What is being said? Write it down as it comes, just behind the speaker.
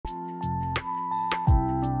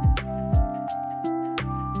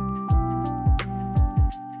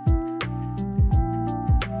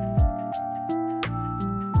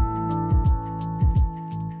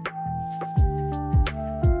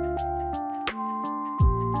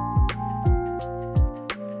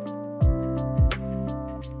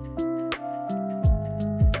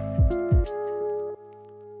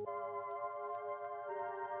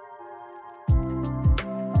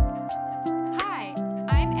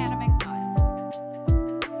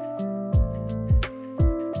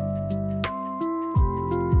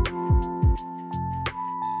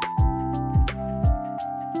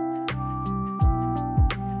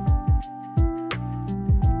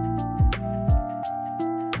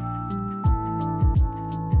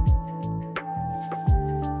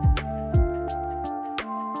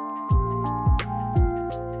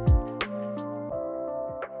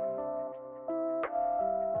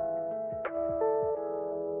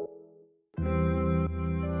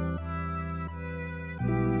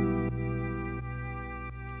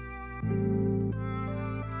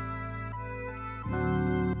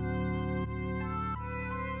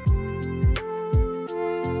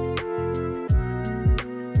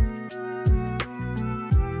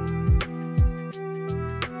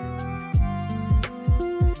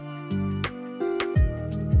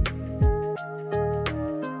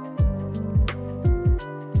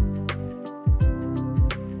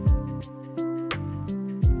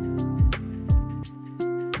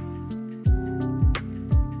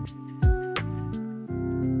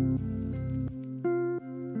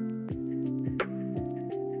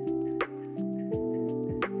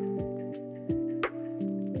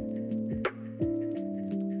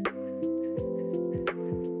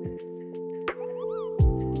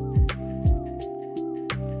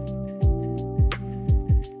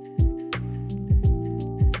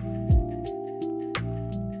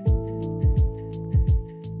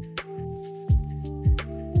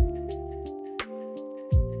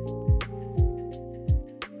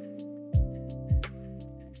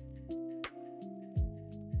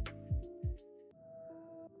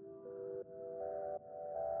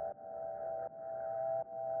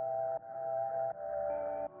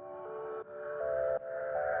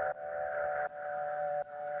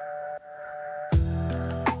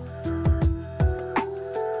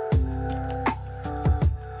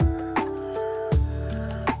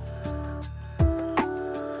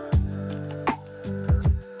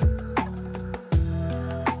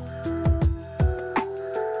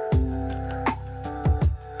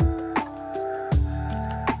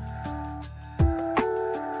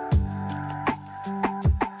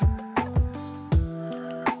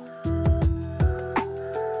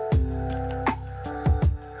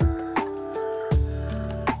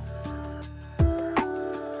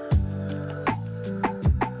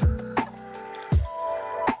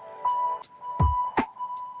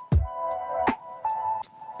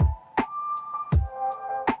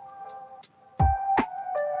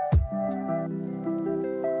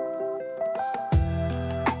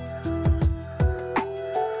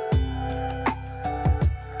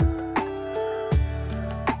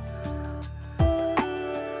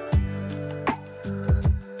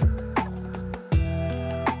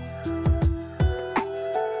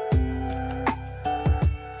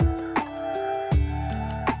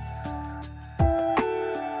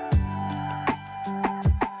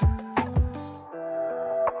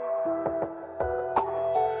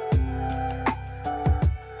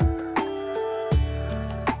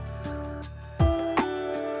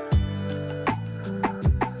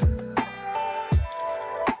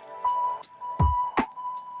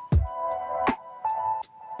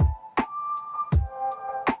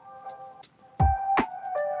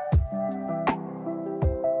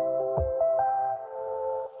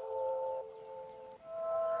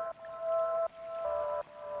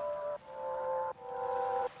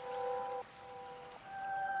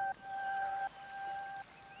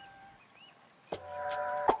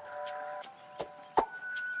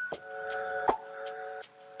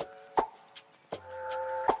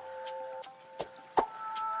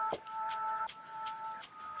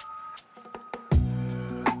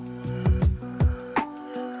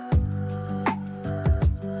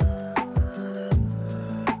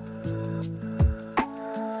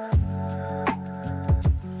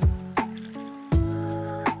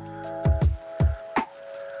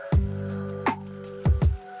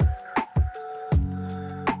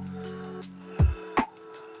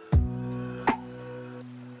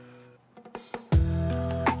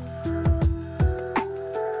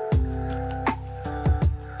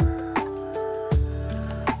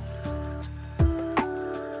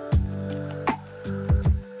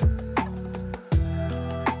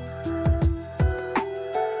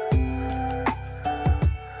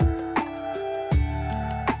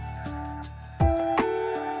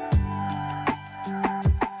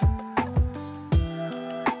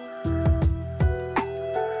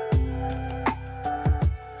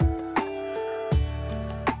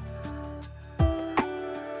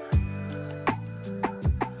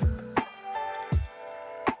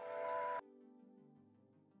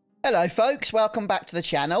Hello folks, welcome back to the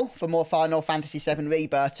channel for more Final Fantasy VII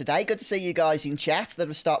Rebirth today. Good to see you guys in chat that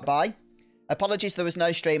have stopped by. Apologies there was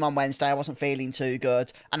no stream on Wednesday, I wasn't feeling too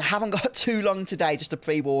good. And I haven't got too long today, just a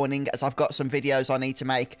pre-warning, as I've got some videos I need to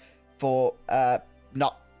make for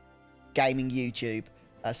not gaming YouTube.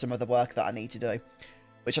 Some other work that I need to do,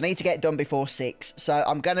 which I need to get done before 6. So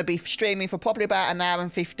I'm going to be streaming for probably about an hour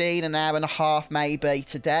and 15, an hour and a half maybe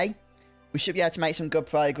today. We should be able to make some good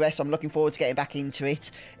progress. I'm looking forward to getting back into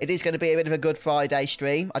it. It is going to be a bit of a Good Friday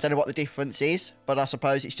stream. I don't know what the difference is, but I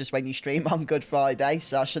suppose it's just when you stream on Good Friday.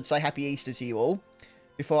 So I should say Happy Easter to you all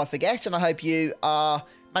before I forget. And I hope you are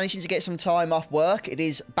managing to get some time off work. It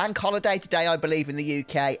is bank holiday today, I believe, in the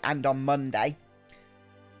UK and on Monday.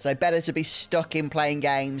 So better to be stuck in playing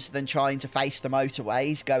games than trying to face the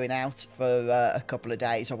motorways, going out for a couple of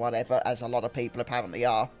days or whatever, as a lot of people apparently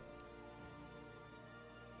are.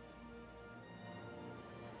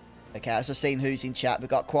 Okay, I've just seen who's in chat. We've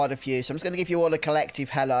got quite a few. So I'm just going to give you all a collective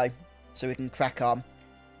hello so we can crack on.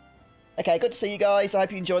 Okay, good to see you guys. I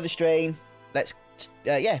hope you enjoy the stream. Let's,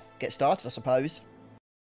 yeah, get started, I suppose.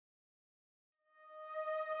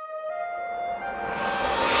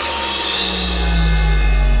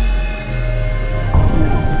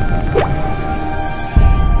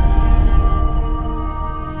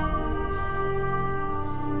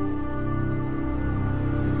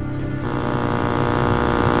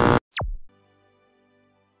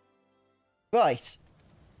 Right.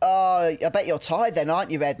 I bet you're tired then,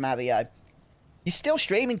 aren't you, Red Mario? You're still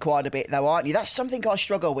streaming quite a bit though, aren't you? That's something I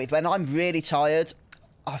struggle with. When I'm really tired,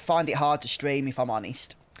 I find it hard to stream, if I'm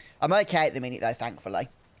honest. I'm okay at the minute though, thankfully.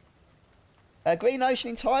 Green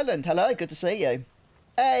Ocean in Thailand. Hello, good to see you.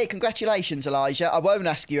 Hey, congratulations, Elijah. I won't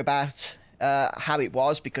ask you about how it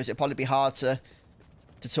was, because it'll probably be hard to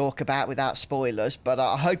talk about without spoilers. But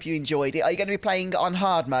I hope you enjoyed it. Are you going to be playing on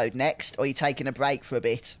hard mode next, or are you taking a break for a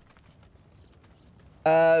bit?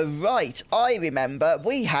 Right, I remember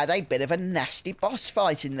we had a bit of a nasty boss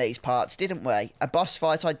fight in these parts, didn't we? A boss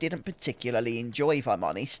fight I didn't particularly enjoy, if I'm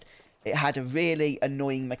honest. It had a really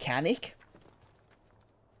annoying mechanic,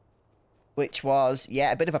 which was,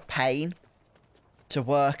 yeah, a bit of a pain to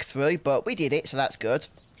work through, but we did it, so that's good.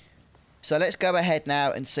 So let's go ahead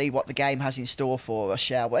now and see what the game has in store for us,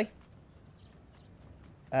 shall we?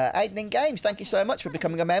 Aiden in Games, thank you so much for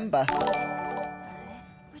becoming a member.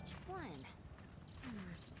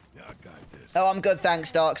 Oh, I'm good,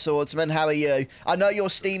 thanks, Dark Swordsman. How are you? I know you're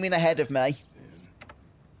steaming ahead of me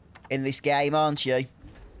in this game, aren't you?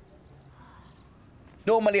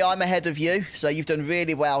 Normally, I'm ahead of you, so you've done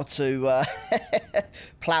really well to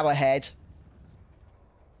plough ahead.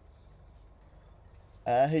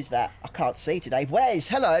 Who's that? I can't see today. Wes,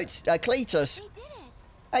 hello, it's Cletus.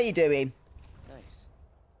 How you doing? Nice.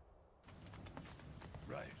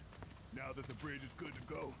 Right. Now that the bridge is good to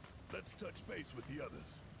go, let's touch base with the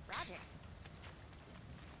others. Roger.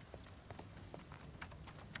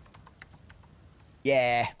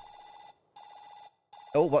 Yeah.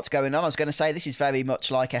 Oh, what's going on? I was going to say this is very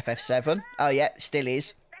much like FF7. Oh, yeah, still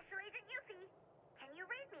is. Special Agent Yuffie, can you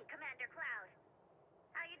read me, Commander Cloud?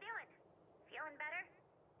 How you doing? Feeling better?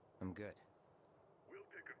 I'm good. We'll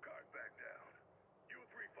take a cart back down. You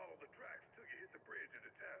three follow the tracks till you hit the bridge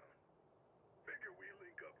into town. Figure we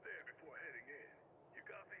link up there before heading in. You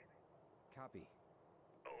copy? Copy.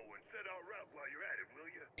 Oh, and set our route while you're at it, will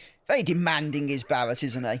you? Very demanding is Barrett,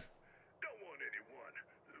 isn't he?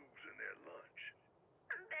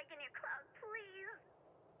 I'm begging you, Cloud, please.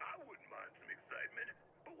 I wouldn't mind some excitement,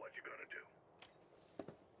 but what you gonna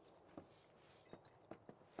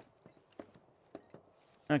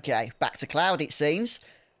do? Okay, back to Cloud, it seems.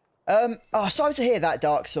 Oh, sorry to hear that,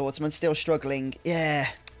 Dark Swordsman. Still struggling. Yeah.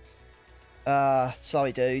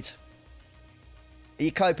 Sorry, dude. Are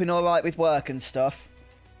you coping alright with work and stuff?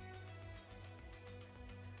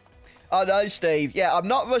 Oh, no, Steve. Yeah, I'm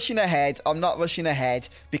not rushing ahead. I'm not rushing ahead.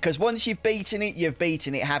 Because once you've beaten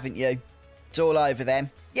it, haven't you? It's all over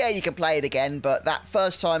then. Yeah, you can play it again, but that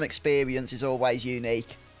first-time experience is always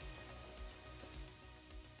unique.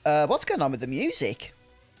 What's going on with the music?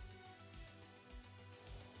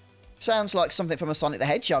 Sounds like something from a Sonic the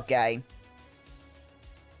Hedgehog game.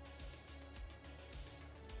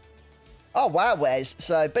 Oh, wow, Wes.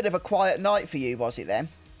 So, a bit of a quiet night for you, was it then?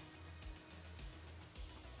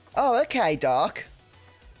 Oh, okay, Dark.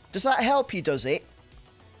 Does that help you, does it?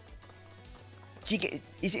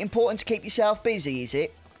 Is it important to keep yourself busy, is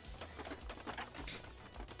it?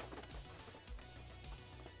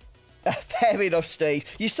 Fair enough, Steve.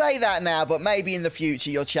 You say that now, but maybe in the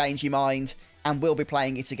future you'll change your mind and we'll be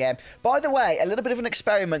playing it again. By the way, a little bit of an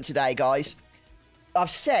experiment today, guys. I've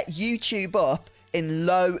set YouTube up in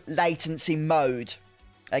low latency mode.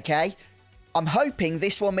 Okay? I'm hoping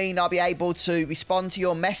this will mean I'll be able to respond to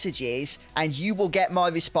your messages and you will get my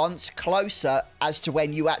response closer as to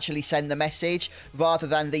when you actually send the message, rather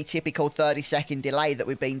than the typical 30-second delay that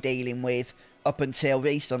we've been dealing with up until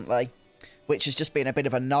recently, which has just been a bit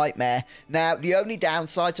of a nightmare. Now, the only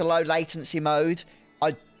downside to low latency mode,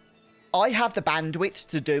 I have the bandwidth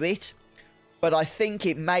to do it, but I think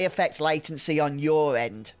it may affect latency on your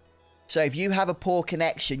end. So if you have a poor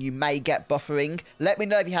connection, you may get buffering. Let me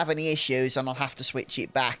know if you have any issues and I'll have to switch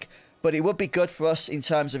it back. But it would be good for us in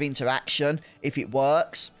terms of interaction if it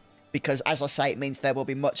works, because as I say, it means there will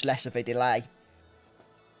be much less of a delay.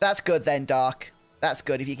 That's good then, Dark. That's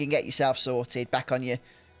good if you can get yourself sorted, back on your,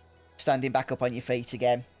 standing back up on your feet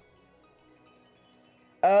again.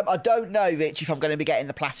 I don't know, Rich, if I'm going to be getting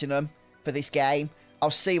the platinum for this game.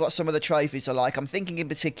 I'll see what some of the trophies are like. I'm thinking in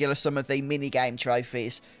particular some of the mini-game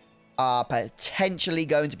trophies are potentially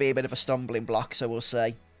going to be a bit of a stumbling block, so we'll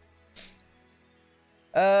see.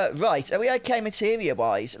 Right, are we okay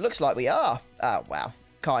materia-wise? Looks like we are. Oh, wow.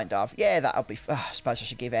 Kind of. Yeah, that'll be... I suppose I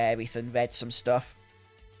should give Aerith and Red some stuff.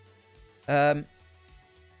 Yeah,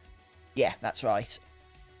 that's right.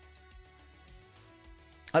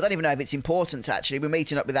 I don't even know if it's important, actually. We're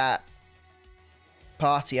meeting up with that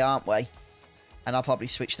party, aren't we? And I'll probably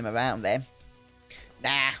switch them around then.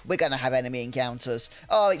 Nah, we're going to have enemy encounters.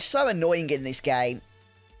 Oh, it's so annoying in this game.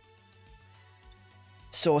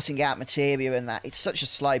 Sorting out materia and that. It's such a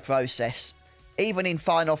slow process. Even in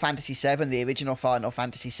Final Fantasy VII, the original Final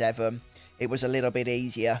Fantasy VII, it was a little bit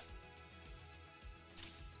easier.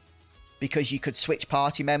 Because you could switch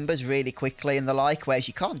party members really quickly and the like, whereas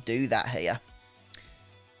you can't do that here.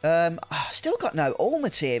 Still got no all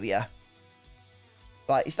materia.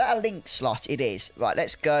 Right, is that a link slot? It is. Right,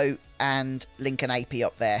 let's go and link an AP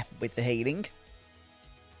up there with the healing.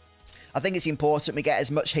 I think it's important we get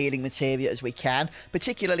as much healing materia as we can,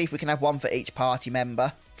 particularly if we can have one for each party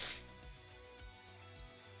member.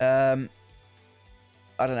 I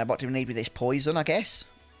don't know, what do we need with this? Poison, I guess?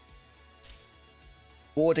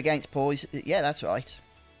 Ward against poison. Yeah, that's right.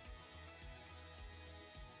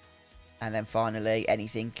 And then finally,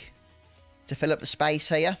 anything to fill up the space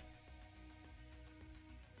here.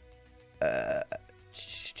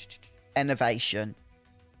 Innovation.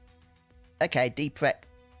 Okay, deprotect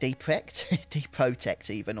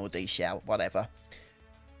even, or deshell, whatever.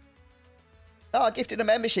 Oh, gifted a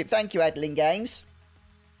membership. Thank you, Adlin Games.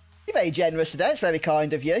 You're very generous today. It's very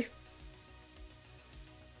kind of you.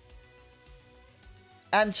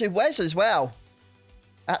 And to Wes as well.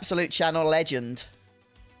 Absolute channel legend.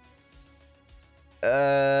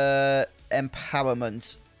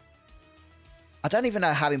 Empowerment. I don't even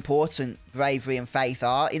know how important bravery and faith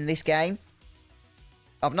are in this game.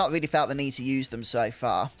 I've not really felt the need to use them so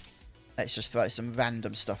far. Let's just throw some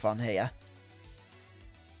random stuff on here.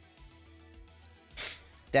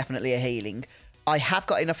 Definitely a healing. I have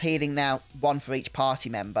got enough healing now, one for each party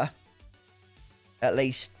member. At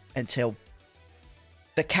least until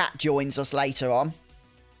the cat joins us later on.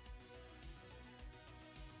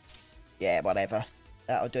 Yeah, whatever.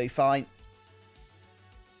 That'll do fine.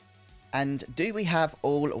 And do we have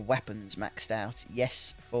all weapons maxed out?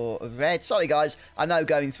 Yes, for Red. Sorry, guys. I know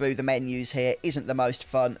going through the menus here isn't the most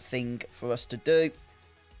fun thing for us to do.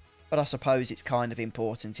 But I suppose it's kind of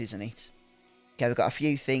important, isn't it? Okay, we've got a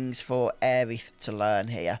few things for Aerith to learn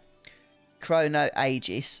here. Chrono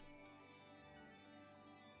Aegis.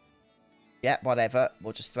 Yeah, whatever.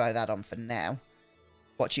 We'll just throw that on for now.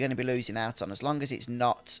 What you're going to be losing out on, as long as it's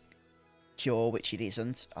not Cure, which it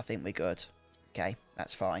isn't, I think we're good. Okay,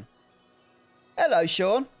 that's fine. Hello,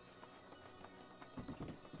 Sean.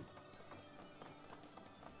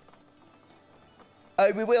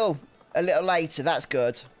 Oh, we will a little later. That's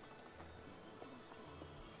good.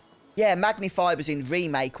 Yeah, Magnify was in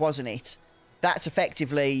Remake, wasn't it? That's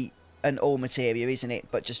effectively an all materia, isn't it?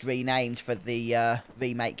 But just renamed for the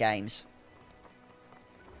Remake games.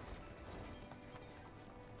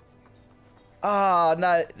 Ah,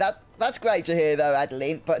 no, that's great to hear, though,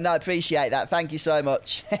 Adeline. But no, appreciate that. Thank you so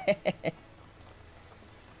much.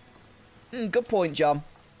 Good point, John.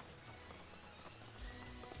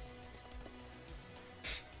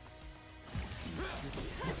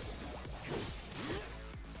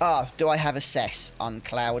 Ah, do I have assess on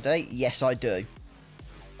Cloudy? Yes, I do.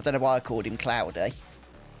 I don't know why I called him Cloudy.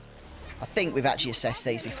 I think we've actually assessed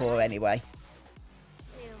these before anyway.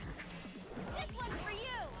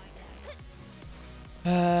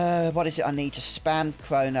 What is it I need to spam?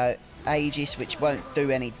 Chrono Aegis, which won't do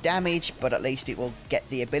any damage, but at least it will get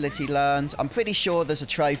the ability learned. I'm pretty sure there's a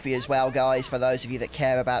trophy as well, guys, for those of you that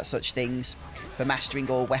care about such things, for mastering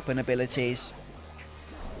all weapon abilities.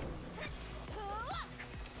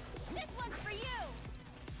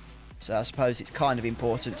 So I suppose it's kind of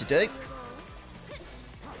important to do.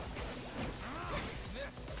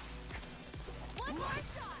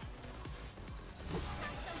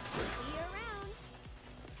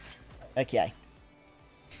 Okay.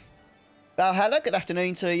 Valhalla, good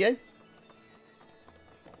afternoon to you.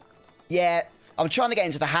 Yeah, I'm trying to get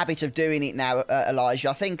into the habit of doing it now, Elijah.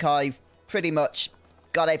 I think I've pretty much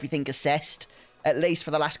got everything assessed, at least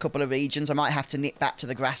for the last couple of regions. I might have to nip back to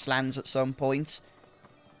the grasslands at some point.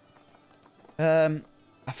 I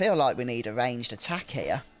feel like we need a ranged attack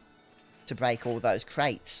here to break all those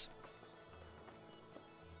crates.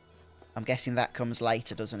 I'm guessing that comes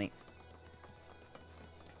later, doesn't it?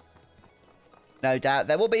 No doubt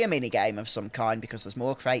there will be a mini-game of some kind because there's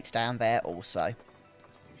more crates down there also. You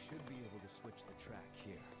should be able to switch the track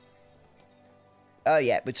here. Oh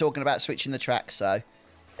yeah, we're talking about switching the track, so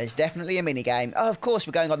there's definitely a mini-game. Oh, of course,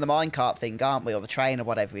 we're going on the minecart thing, aren't we? Or the train or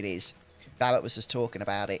whatever it is. Barrett was just talking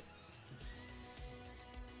about it.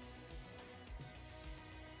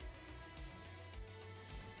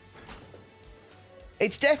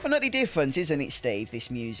 It's definitely different, isn't it, Steve, this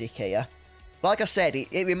music here? Like I said,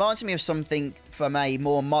 it reminds me of something from a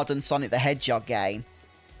more modern Sonic the Hedgehog game.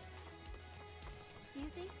 Do you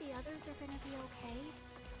think the others are going to be okay?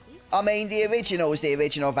 I mean, the original is the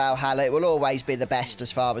original Valhalla. It will always be the best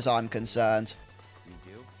as far as I'm concerned.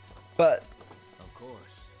 You do? But Of course.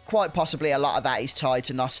 quite possibly a lot of that is tied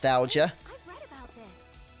to nostalgia. I've read about this.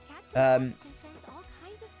 Cats and dogs can sense all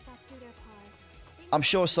kinds of stuff through their paws. I'm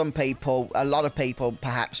sure some people, a lot of people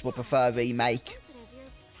perhaps, will prefer Remake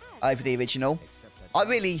over the original. I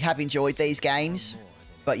really have enjoyed these games,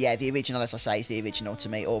 but yeah, the original, as I say, is the original to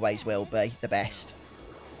me. Always will be the best.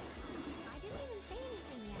 I didn't even say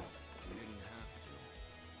anything yet. You didn't have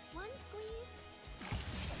to. One squeeze.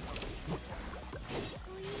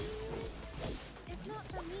 Squeeze. If not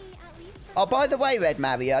for me, at least for Oh, by the way, Red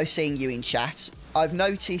Mario, seeing you in chat, I've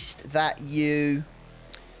noticed that you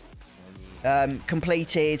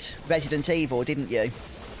completed Resident Evil, didn't you?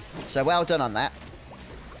 So well done on that.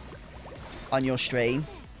 On your stream.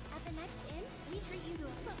 At the next inn, we treat you to a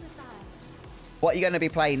foot massage. What are you going to be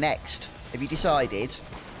playing next? Have you decided?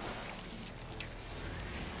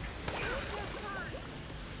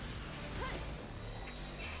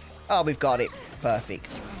 Oh, we've got it.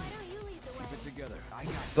 Perfect. Why don't you lead the way? Keep it together. I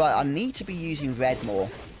got Right, I need to be using Red more.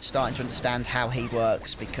 Starting to understand how he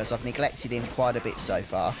works because I've neglected him quite a bit so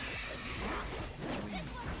far.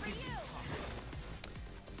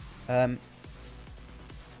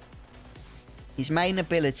 His main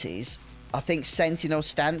abilities, I think Sentinel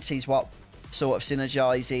Stance is what sort of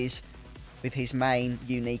synergizes with his main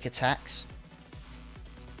unique attacks.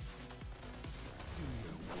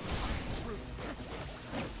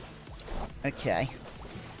 Okay.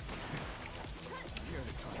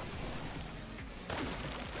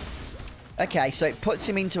 Okay, so it puts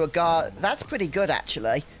him into a guard. That's pretty good,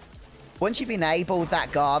 actually. Once you've enabled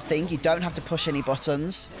that guard thing, you don't have to push any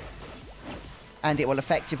buttons. And it will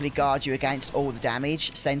effectively guard you against all the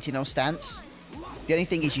damage. Sentinel Stance. The only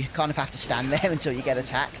thing is you kind of have to stand there until you get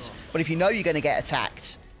attacked. But if you know you're going to get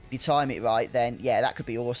attacked, if you time it right, then yeah, that could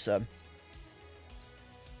be awesome.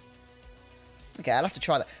 Okay, I'll have to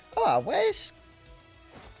try that. Oh, where's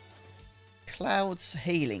Cloud's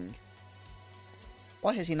healing?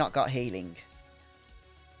 Why has he not got healing?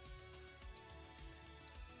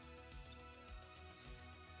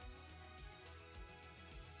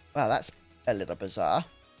 Well, that's a little bizarre.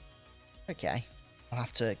 Okay. I'll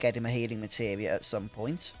have to get him a healing materia at some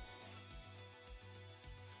point.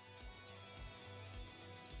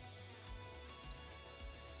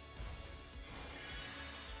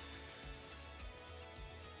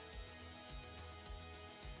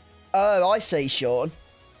 Oh, I see, Sean.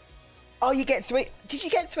 Oh, you get 3... Did you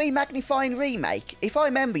get 3 magnifying remake? If I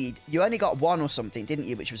remember, you only got 1 or something, didn't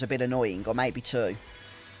you? Which was a bit annoying, or maybe 2.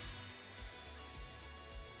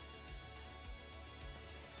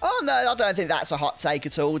 Oh, no, I don't think that's a hot take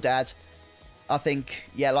at all, Dad. I think,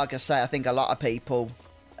 yeah, like I say, I think a lot of people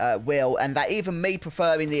will. And that even me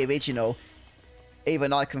preferring the original,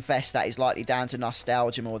 even I confess that is likely down to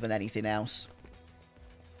nostalgia more than anything else.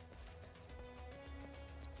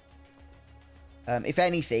 If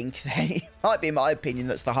anything, it might be my opinion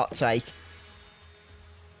that's the hot take.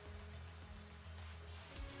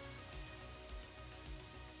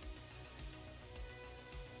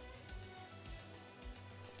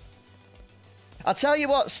 I'll tell you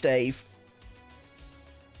what, Steve.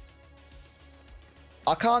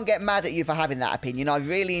 I can't get mad at you for having that opinion. I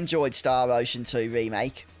really enjoyed Star Ocean 2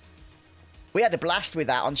 Remake. We had a blast with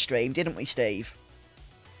that on stream, didn't we, Steve?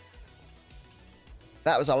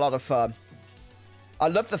 That was a lot of fun. I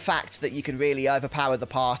love the fact that you can really overpower the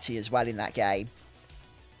party as well in that game.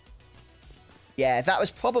 Yeah, that was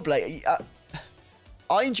probably...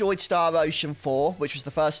 I enjoyed Star Ocean 4, which was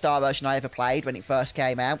the first Star Ocean I ever played when it first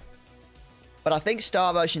came out. But I think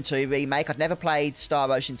Star Ocean 2 Remake, I'd never played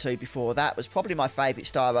Star Ocean 2 before that, was probably my favourite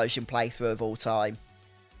Star Ocean playthrough of all time.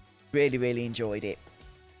 Really, really enjoyed it.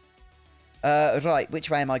 Right, which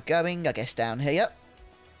way am I going? I guess down here.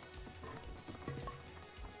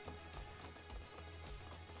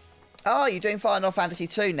 Oh, you're doing Final Fantasy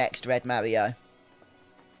 2 next, Red Mario.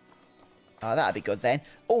 Oh, that'd be good then.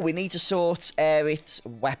 Oh, we need to sort Aerith's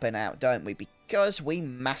weapon out, don't we? Because we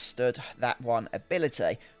mastered that one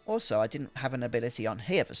ability. Also, I didn't have an ability on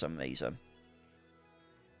here for some reason.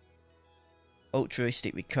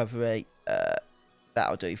 Altruistic recovery.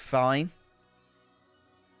 That'll do fine.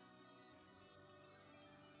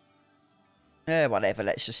 Whatever,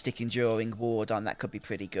 let's just stick Enduring Ward on. That could be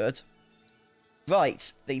pretty good.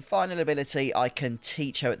 Right, the final ability I can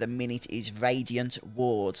teach her at the minute is Radiant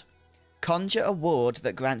Ward. Conjure a ward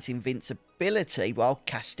that grants invincibility while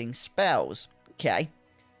casting spells. Okay.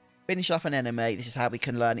 Finish off an enemy. This is how we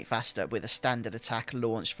can learn it faster with a standard attack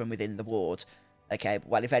launched from within the ward. Okay,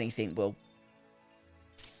 well, if anything, we'll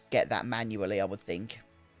get that manually, I would think.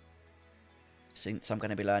 Since I'm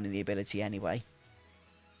going to be learning the ability anyway.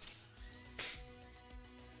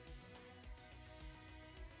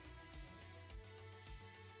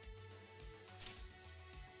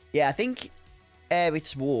 Yeah, I think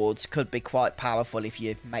Aerith's wards could be quite powerful if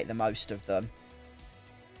you make the most of them.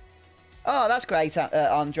 Oh, that's great,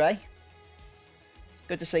 Andre.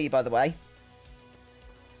 Good to see you, by the way.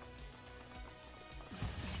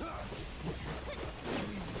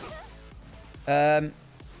 I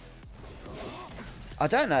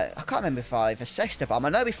don't know. I can't remember if I've assessed a bomb. I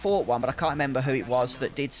know we fought one, but I can't remember who it was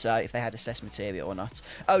that did so, if they had assessed material or not.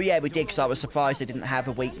 Oh, yeah, we did, because I was surprised they didn't have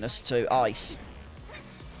a weakness to ice.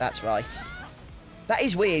 That's right. That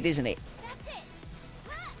is weird, isn't it?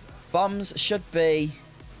 Bombs should be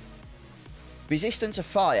resistant to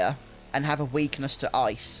fire and have a weakness to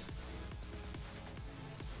ice.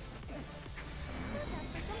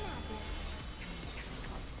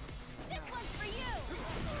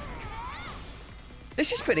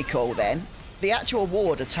 This is pretty cool then. The actual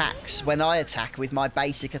ward attacks when I attack with my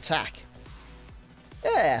basic attack.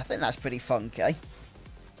 Yeah, I think that's pretty funky.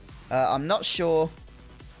 I'm not sure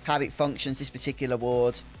how it functions, this particular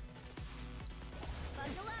ward,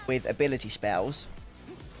 with ability spells.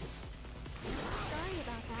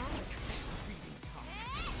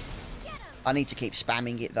 I need to keep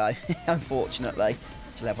spamming it though, unfortunately,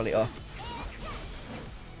 to level it up.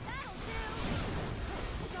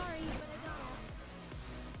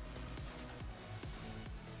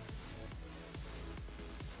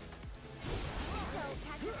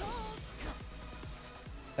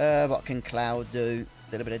 What can Cloud do?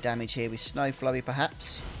 A little bit of damage here with Snow Flurry,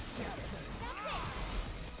 perhaps.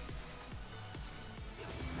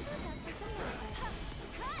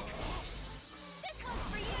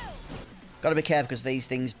 Gotta be careful because these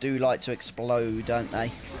things do like to explode, don't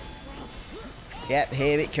they? Yep,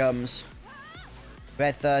 here it comes.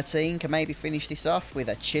 Red 13 can maybe finish this off with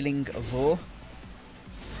a chilling roar.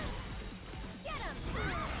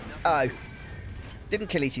 Oh. Didn't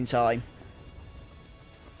kill it in time.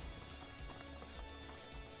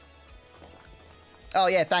 Oh,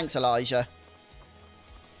 yeah, thanks, Elijah.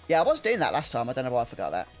 Yeah, I was doing that last time. I don't know why I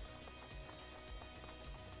forgot that.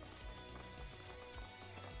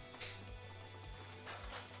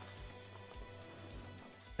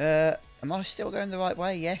 Am I still going the right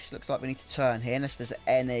way? Yes, looks like we need to turn here, unless there's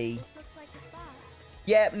any...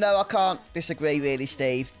 Yeah, no, I can't disagree, really,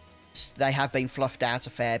 Steve. They have been fluffed out a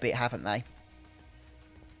fair bit, haven't they?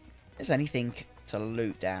 Is there anything to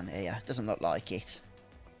loot down here? Doesn't look like it.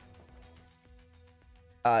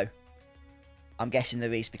 Oh. I'm guessing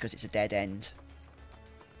there is because it's a dead end.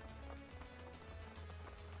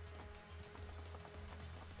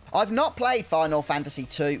 I've not played Final Fantasy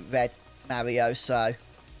 2 Red Mario, so...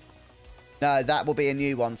 No, that will be a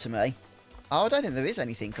new one to me. Oh, I don't think there is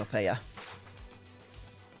anything up here.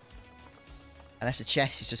 Unless a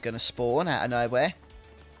chest is just going to spawn out of nowhere.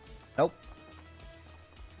 Nope.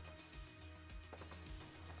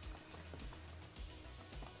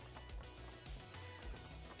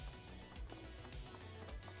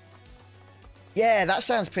 Yeah, that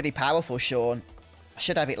sounds pretty powerful, Sean. I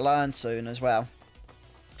should have it learned soon as well.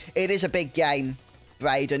 It is a big game,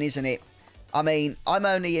 Brayden, isn't it? I mean, I'm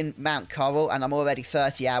only in Mount Corel and I'm already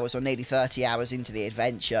 30 hours or nearly 30 hours into the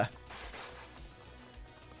adventure.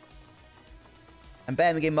 And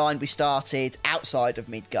bearing in mind we started outside of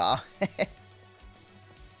Midgar.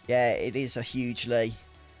 Yeah, it is a hugely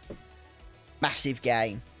massive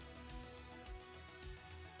game.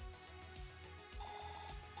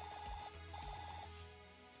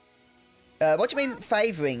 What do you mean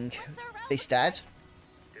favouring this, Dad?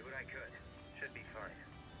 Did what I could. Should be fine.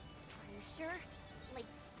 Are you sure? Like,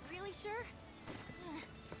 really sure?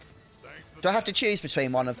 Thanks for Do I have to choose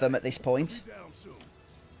between one of them at this point? Be down soon.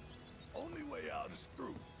 Only way out is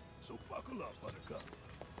through. So buckle up, Buttercup.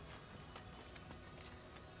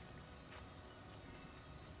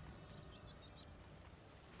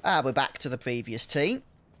 Ah, we're back to the previous team.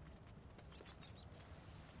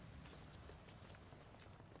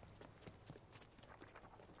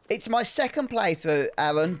 It's my second playthrough,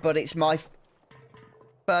 Aaron, but it's my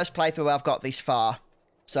first playthrough where I've got this far.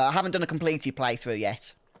 So I haven't done a completed playthrough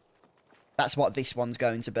yet. That's what this one's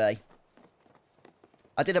going to be.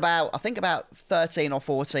 I did I think about 13 or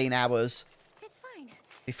 14 hours It's fine.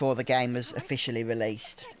 before the game was officially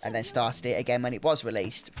released. And then started it again when it was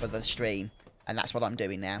released for the stream. And that's what I'm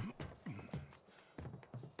doing now.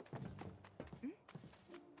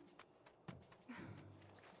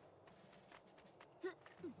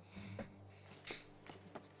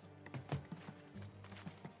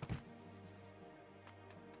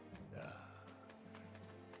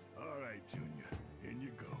 All right, Junior. In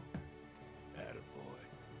you go. Attaboy.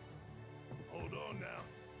 Hold on now.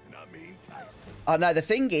 And I mean tight. Oh no, the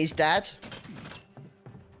thing is, Dad,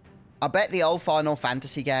 I bet the old Final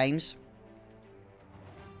Fantasy games.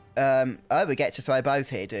 Oh, we get to throw both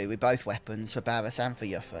here, do we? Both weapons for Barris and for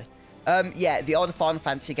Yuffie. Yeah, the older Final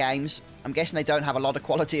Fantasy games, I'm guessing they don't have a lot of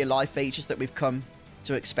quality of life features that we've come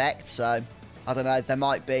to expect, so I don't know, they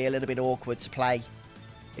might be a little bit awkward to play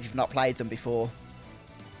if you've not played them before.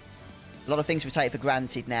 A lot of things we take for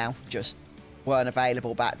granted now just weren't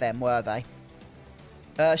available back then, were they?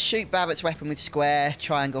 Shoot Barrett's weapon with square,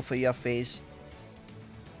 triangle for Yuffie's.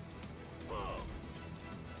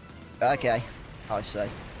 Okay, I see.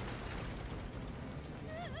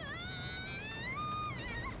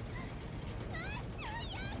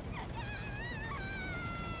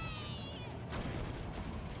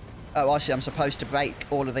 Oh, I see, I'm supposed to break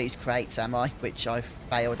all of these crates, am I? Which I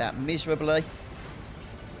failed at miserably.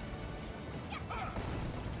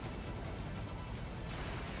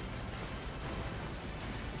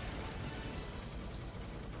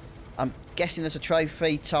 I'm guessing there's a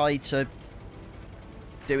trophy tied to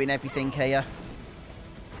doing everything here.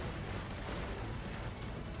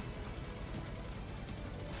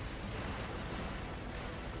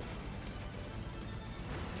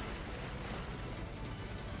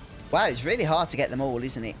 Wow, it's really hard to get them all,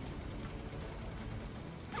 isn't it?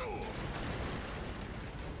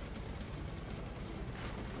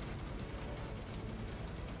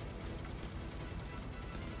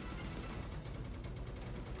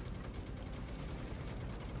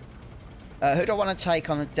 Who do I want to take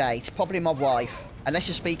on a date? Probably my wife. Unless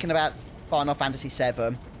you're speaking about Final Fantasy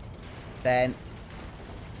VII, then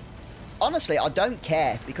honestly, I don't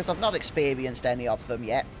care because I've not experienced any of them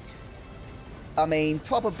yet. I mean,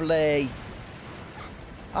 probably,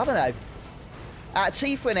 I don't know. At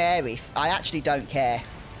Tifa and Aerith, I actually don't care.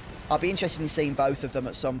 I'll be interested in seeing both of them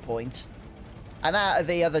at some point. And out of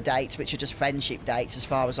the other dates, which are just friendship dates as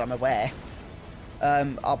far as I'm aware,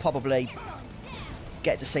 I'll probably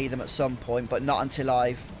get to see them at some point, but not until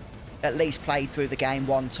I've at least played through the game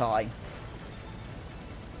one time.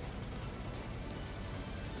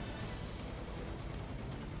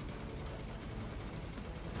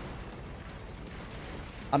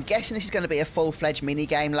 I'm guessing this is going to be a full-fledged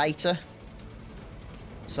mini-game later.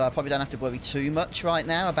 So I probably don't have to worry too much right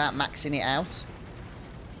now about maxing it out.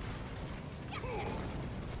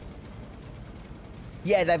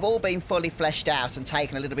 Yeah, they've all been fully fleshed out and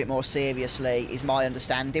taken a little bit more seriously, is my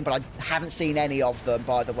understanding. But I haven't seen any of them,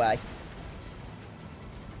 by the way.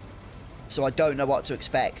 So I don't know what to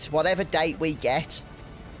expect. Whatever date we get,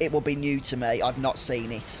 it will be new to me. I've not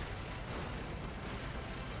seen it.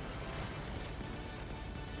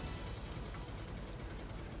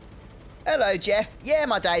 Hello, Jeff. Yeah,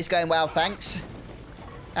 my day's going well, thanks.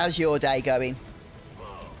 How's your day going?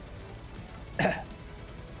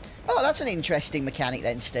 Oh, that's an interesting mechanic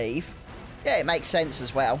then, Steve. Yeah, it makes sense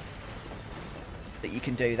as well that you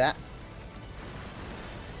can do that.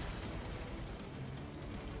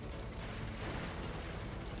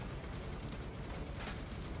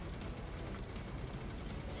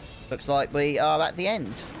 Looks like we are at the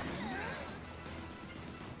end.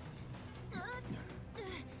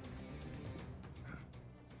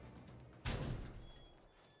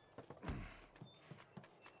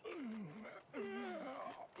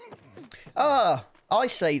 Oh, I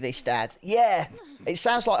see this, Dad. Yeah, It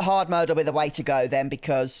sounds like hard mode will be the way to go then,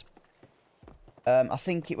 because I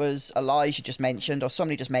think it was Elijah just mentioned, or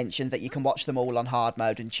somebody just mentioned, that you can watch them all on hard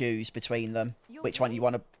mode and choose between them which one you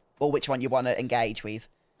want to, or which one you want to engage with.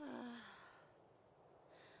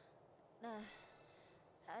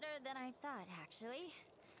 Better than I thought, actually.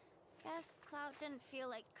 Guess Cloud didn't feel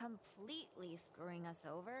like completely screwing us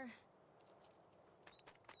over.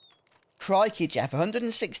 Crikey, Jeff,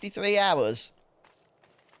 163 hours.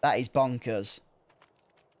 That is bonkers.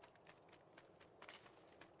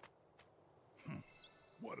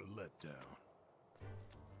 What a letdown.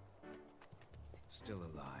 Still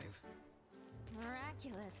alive.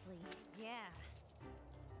 Miraculously, yeah.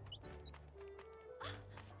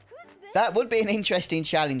 Who's this? That would be an interesting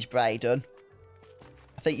challenge, Braden.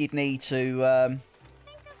 I think you'd need to Think of him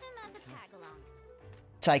as a tag-along.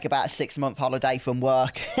 take about a 6-month holiday from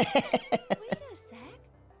work Wait a sec.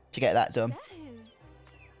 to get that done. That is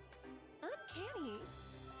uncanny.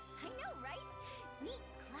 I know, right? Meet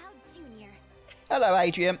Cloud Jr. Hello,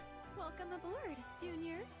 Adrian. Welcome aboard,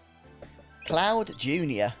 Junior. Cloud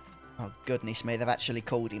Junior. Oh, goodness me, they've actually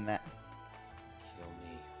called him that. Kill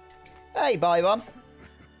me. Hey, Byron.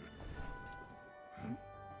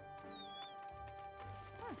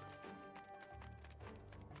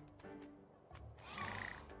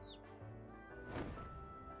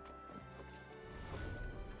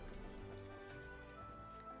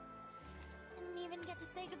 Didn't even get to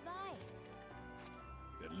say goodbye.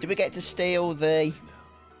 Do we get to steal the...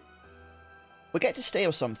 We get to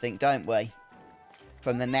steal something, don't we?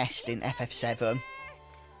 From the nest in FF7.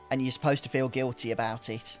 And you're supposed to feel guilty about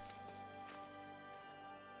it.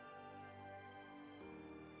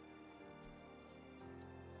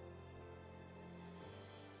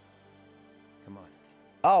 Come on.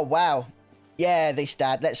 Oh, wow. Yeah, this,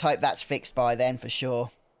 Dad. Let's hope that's fixed by then, for sure.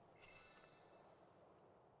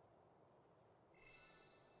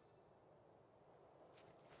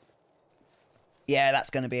 Yeah, that's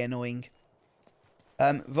going to be annoying.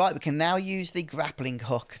 Right, we can now use the grappling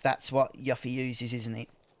hook. That's what Yuffie uses, isn't it?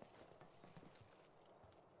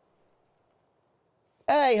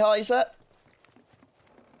 Hey, Heiser.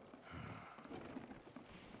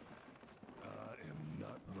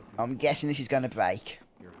 I'm guessing this is going to break.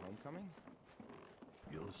 Your homecoming?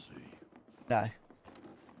 You'll see. No. I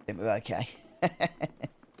think we're okay.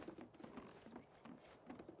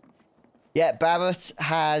 Yeah, Barrett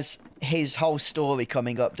has his whole story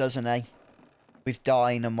coming up, doesn't he? With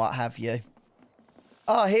dying and what have you.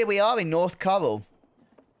 Oh, here we are in North Corel.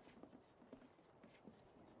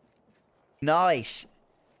 Nice.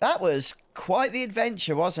 That was quite the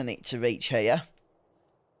adventure, wasn't it, to reach here?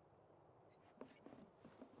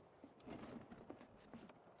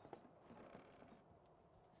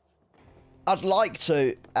 I'd like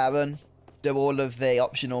to, Aaron, do all of the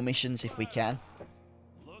optional missions if we can.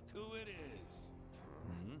 Look who it is.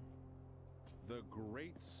 The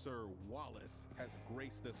great Sir Wallace has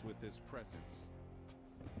graced us with his presence.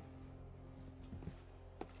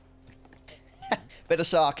 Bit of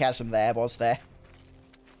sarcasm there, was there?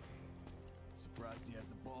 Surprised you had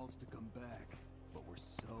the balls to come back, but we're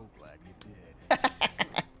so glad you did.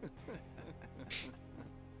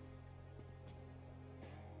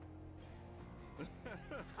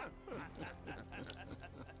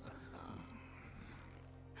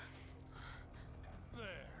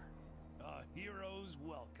 There. A hero's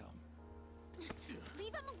welcome.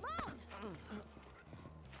 Leave him alone!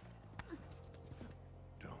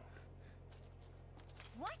 Don't.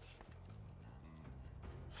 What?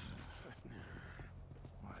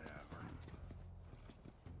 Whatever.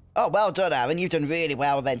 Oh, well done, Aaron. You've done really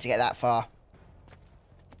well then to get that far.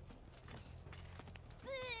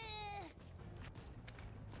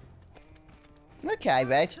 Okay,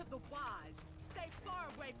 Red. To the wise, stay far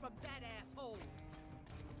away from that asshole.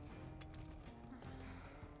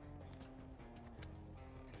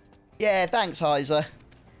 Yeah, thanks, Heiser.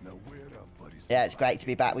 Now where up, buddies? Yeah, it's great to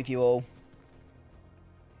be back with you all.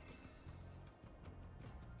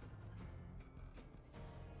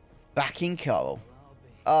 Back in Corel.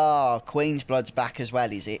 Oh, Queen's Blood's back as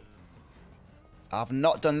well, is it? I've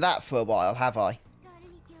not done that for a while, have I? Got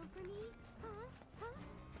any gil for me? Huh? Huh?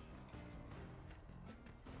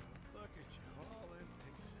 Look at you, all in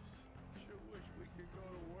pieces. Sure wish we could go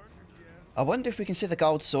to work again. I wonder if we can see the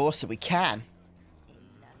gold saucer. We can.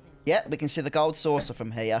 Yep, we can see the gold saucer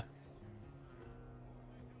from here.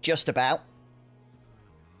 Just about.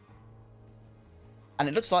 And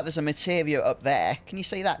it looks like there's a materia up there. Can you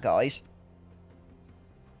see that, guys?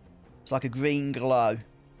 It's like a green glow.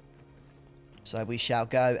 So we shall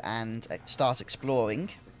go and start exploring.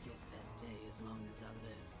 Forget that day as long as I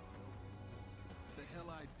live. The hell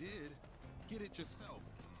I did. Get it it yourself.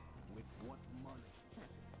 With what money?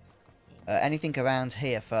 Anything around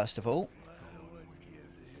here, first of all?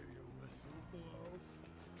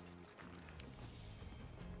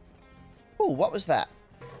 Oh, what was that?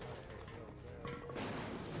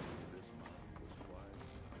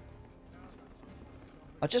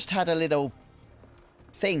 I just had a little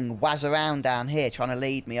thing whiz around down here trying to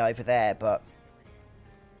lead me over there, but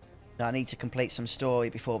I need to complete some story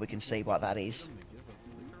before we can see what that is.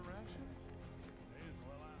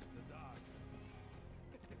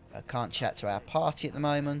 I can't chat to our party at the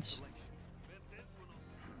moment.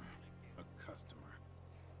 A customer.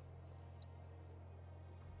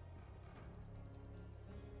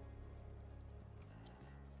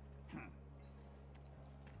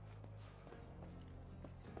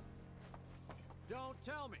 Don't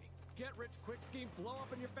tell me. Get rich quick scheme blow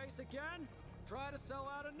up in your face again? Try to sell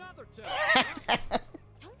out another two. Don't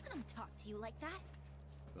let him talk to you like that.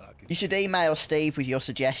 You should email Steve with your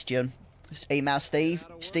suggestion. Just email Steve.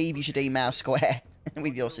 Steve, you should email Square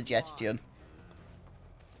with your suggestion.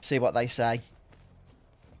 See what they say.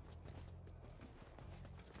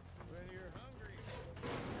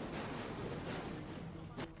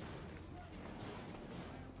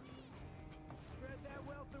 Spread that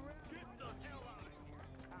wealth around. Get the hell out of here.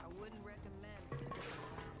 I wouldn't recommend.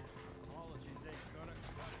 Apologies ain't gonna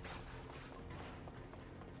cut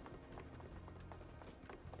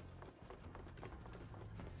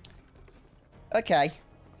it. Okay,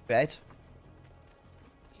 Red.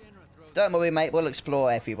 Don't worry, mate. We'll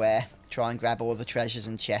explore everywhere. Try and grab all the treasures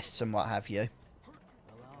and chests and what have you. Well,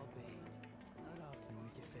 I'll be. Not often we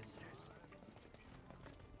get visitors.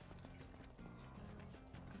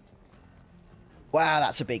 Wow,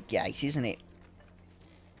 that's a big gate, isn't it?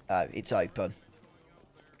 Oh, it's open.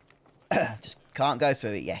 Just can't go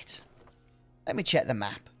through it yet. Let me check the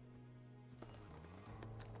map.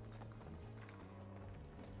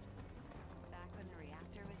 Back when the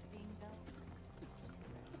reactor was being built?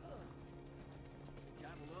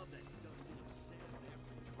 Gotta love that dusting of sand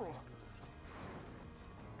after drink.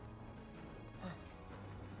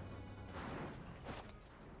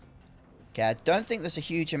 Okay, I don't think there's a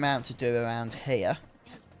huge amount to do around here.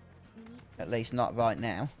 We need, At least not right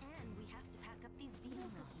now. and we have to pack up these deal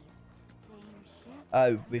cookies. Same shit.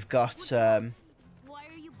 Oh, we've got Why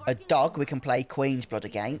are you a barking dog so we can play Queen's Blood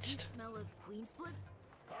against. Smell of Queen's blood?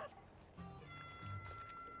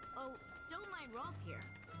 Oh, don't mind Rolf here.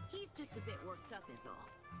 He's just a bit worked up is all.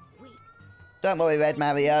 Wait, Don't worry, Red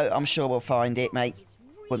Mario. I'm sure we'll find it, mate. it's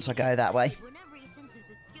Once I really go that way. excited whenever he senses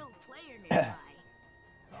a skilled player nearby.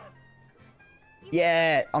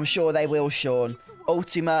 Yeah, I'm sure they will, Sean.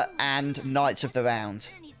 Ultima and Knights of the Round.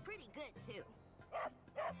 And he's pretty good too.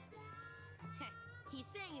 He's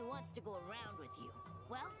saying he wants to go around with you.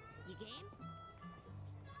 Well, you game?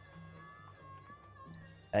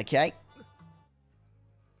 Okay.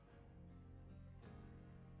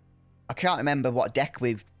 I can't remember what deck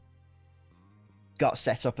we've got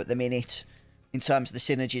set up at the minute in terms of the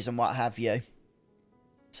synergies and what have you.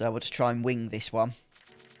 So we'll just try and wing this one.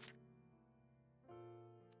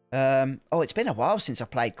 Oh, it's been a while since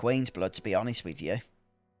I've played Queen's Blood, to be honest with you.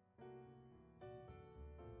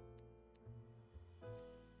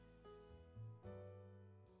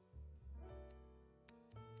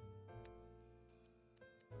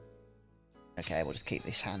 Okay, we'll just keep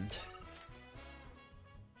this hand.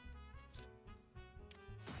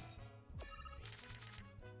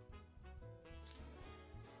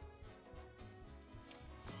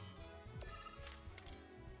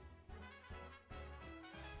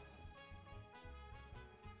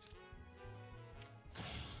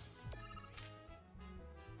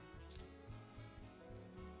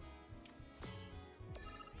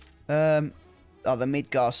 Oh, the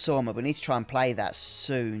Midgar Sawma. We need to try and play that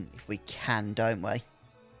soon, if we can, don't we?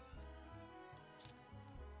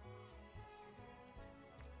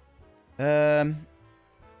 Oh,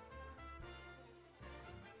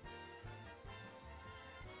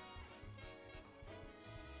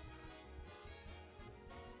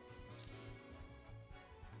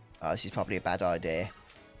 this is probably a bad idea.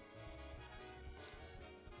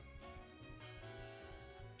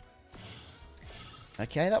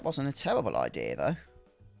 Okay, that wasn't a terrible idea, though.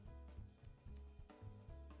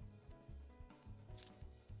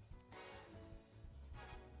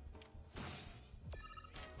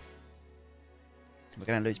 We're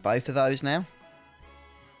going to lose both of those now.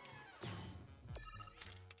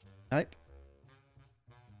 Nope.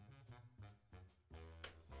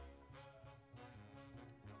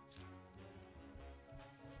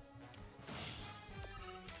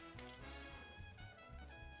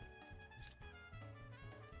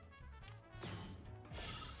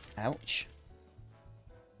 Ouch.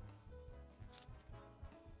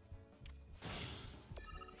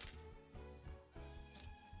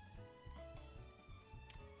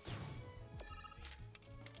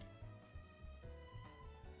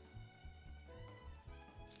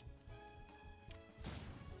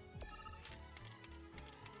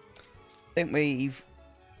 think we've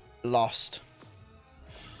lost.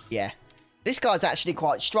 Yeah. This guy's actually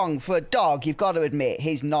quite strong. For a dog, you've got to admit,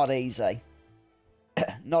 he's not easy.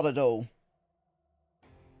 Not at all.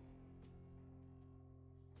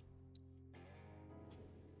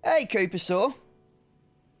 Hey, Coopersaw.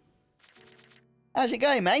 How's it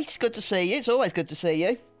going, mate? Good to see you. It's always good to see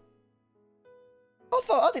you.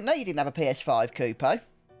 I didn't know you didn't have a PS5, Coopo.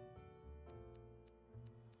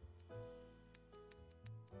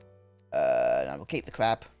 No, we'll keep the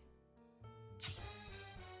crab.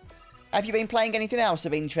 Have you been playing anything else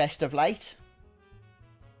of interest of late?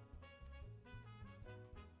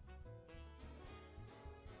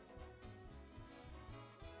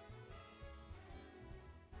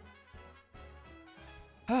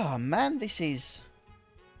 Oh, man, this is...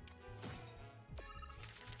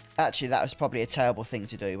 Actually, that was probably a terrible thing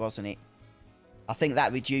to do, wasn't it? I think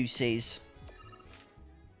that reduces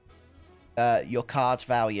your card's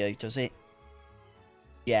value, does it?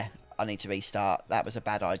 Yeah, I need to restart. That was a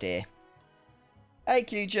bad idea. Hey,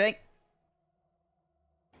 QG.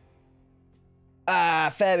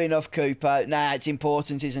 Ah, fair enough, Cooper. Nah, it's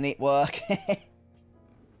important, isn't it? Work.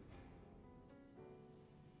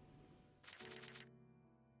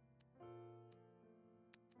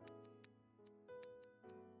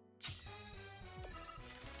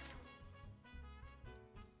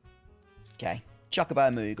 Okay,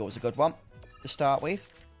 Chocobo Moogle was a good one to start with.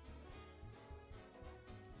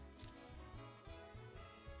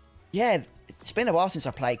 Yeah, it's been a while since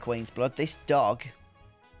I played Queen's Blood. This dog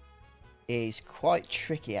is quite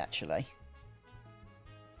tricky, actually.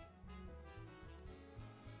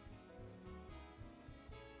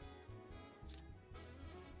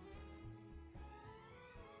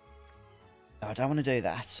 No, I don't want to do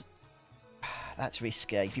that. That's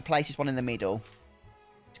risky. If he places one in the middle,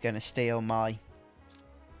 it's going to steal my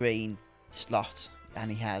green slot, and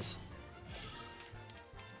he has.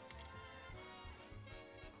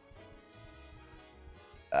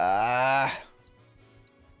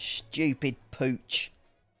 Stupid pooch.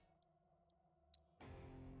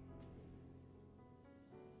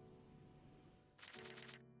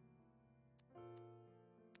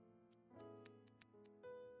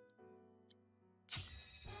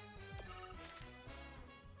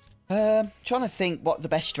 Trying to think what the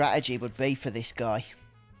best strategy would be for this guy.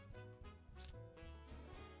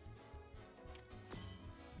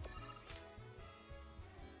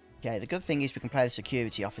 Okay, the good thing is we can play the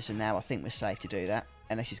security officer now. I think we're safe to do that.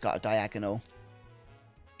 Unless he's got a diagonal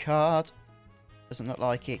card. Doesn't look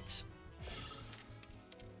like it.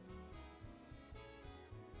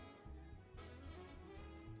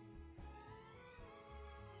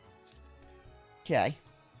 Okay.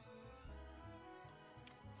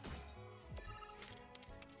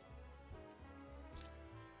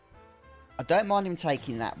 I don't mind him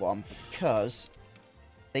taking that one because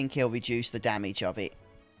I think he'll reduce the damage of it.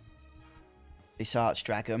 This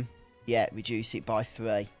Archdragon. Yeah, reduce it by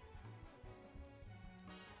 3.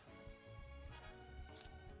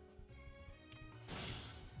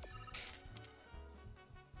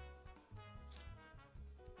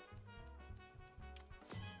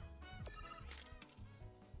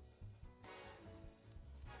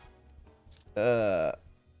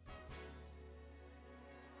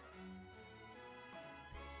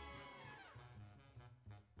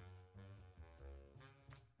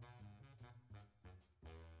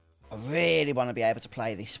 I really want to be able to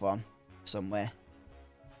play this one somewhere.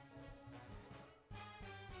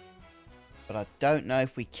 But I don't know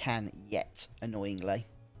if we can yet, annoyingly.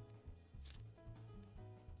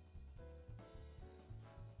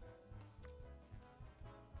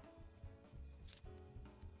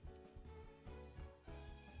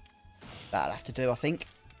 That'll have to do, I think.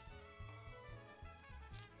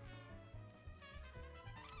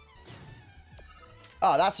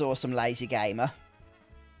 Oh, that's awesome, Lazy Gamer.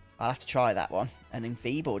 I'll have to try that one. An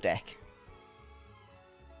Enfeeble deck.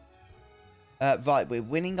 Right, we're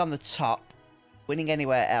winning on the top. Winning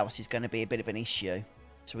anywhere else is going to be a bit of an issue.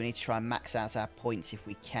 So we need to try and max out our points if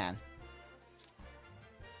we can.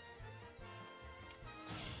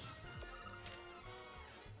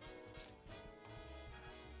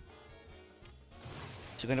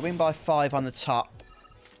 So we're going to win by 5 on the top.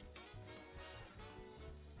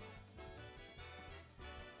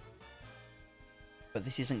 But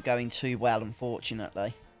this isn't going too well,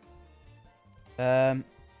 unfortunately. Right,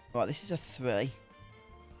 this is a 3.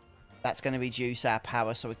 That's going to reduce our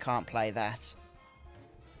power, so we can't play that.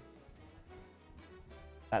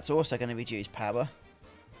 That's also going to reduce power.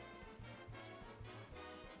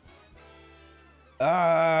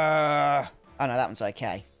 Oh no, that one's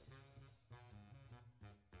okay.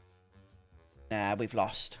 Nah, we've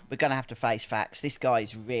lost. We're going to have to face facts. This guy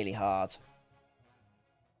is really hard.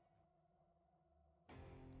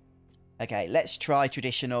 Okay, let's try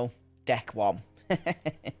traditional deck 1.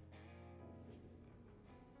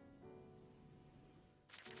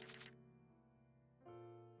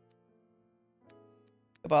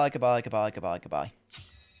 Goodbye, goodbye, goodbye, goodbye, goodbye.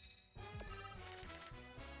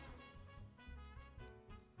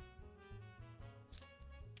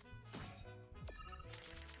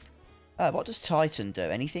 What does Titan do?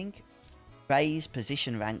 Anything? Raise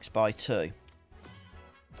position ranks by 2.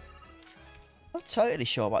 Not totally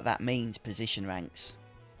sure what that means, position ranks.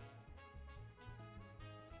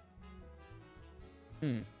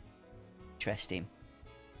 Interesting.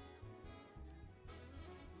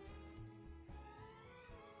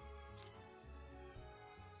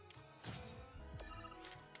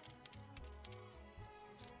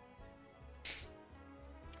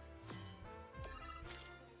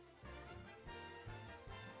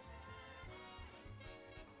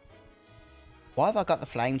 Why have I got the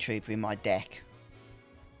Flame Trooper in my deck?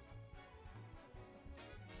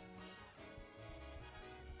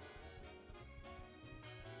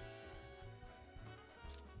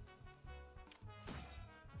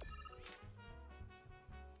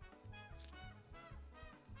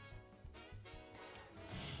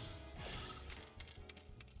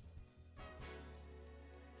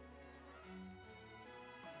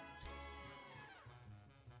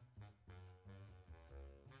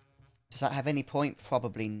 Does that have any point?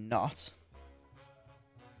 Probably not.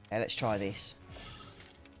 Okay, let's try this.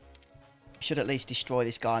 We should at least destroy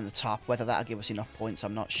this guy on the top. Whether that'll give us enough points,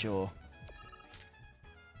 I'm not sure.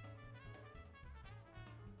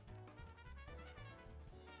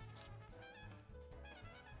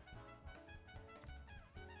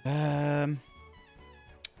 I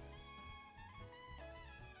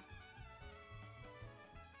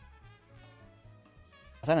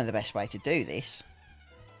don't know the best way to do this.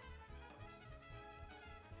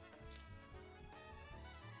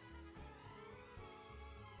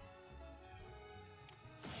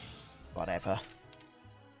 Whatever.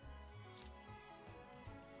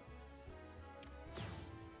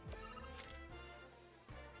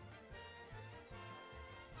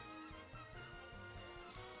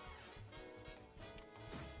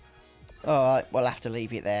 Alright, we'll have to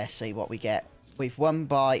leave it there, see what we get. We've won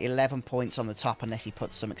by 11 points on the top unless he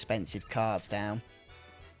puts some expensive cards down.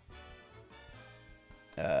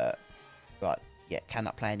 Right, yeah,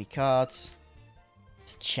 cannot play any cards.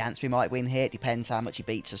 There's a chance we might win here. It depends how much he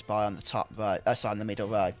beats us by on the top row. Oh, sorry, on the middle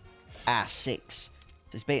row. 6. So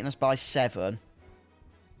he's beaten us by 7.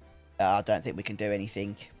 I don't think we can do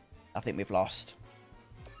anything. I think we've lost.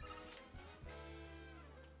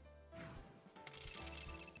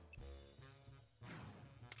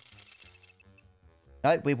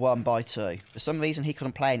 No, we won by 2. For some reason, he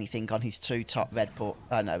couldn't play anything on his 2 top red port.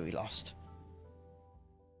 Oh, no, we lost.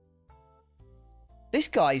 This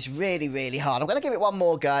guy is really, really hard. I'm going to give it one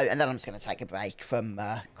more go, and then I'm just going to take a break from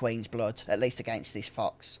Queen's Blood, at least against this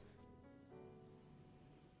fox.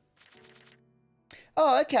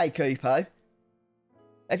 Oh, okay, Kupo.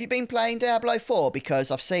 Have you been playing Diablo 4?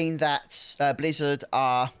 Because I've seen that Blizzard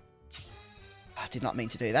are... I did not mean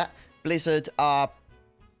to do that. Blizzard are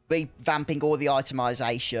revamping all the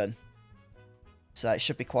itemization. So it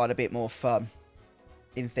should be quite a bit more fun,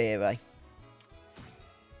 in theory.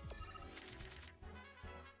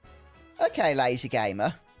 Okay, Lazy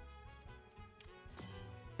Gamer.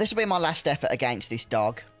 This will be my last effort against this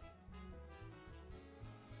dog.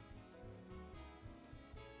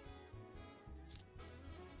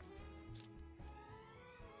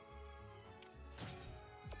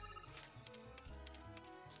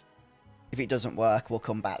 If it doesn't work, we'll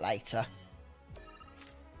come back later.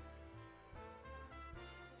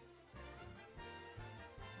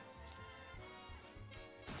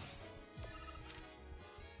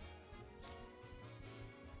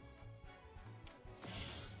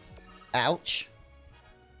 Ouch.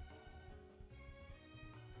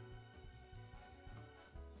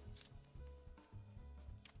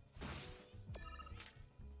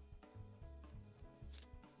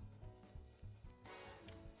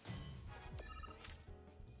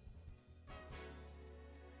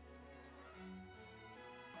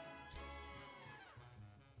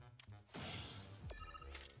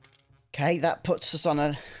 Okay, that puts us on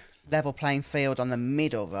a level playing field on the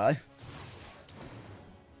middle row.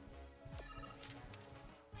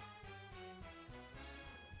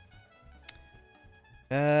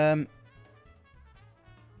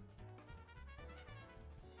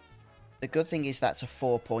 The good thing is that's a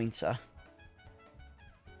 4-pointer.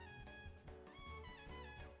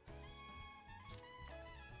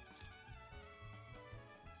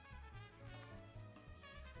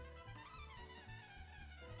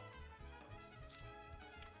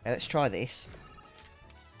 Okay, let's try this.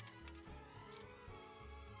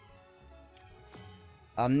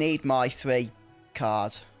 I need my 3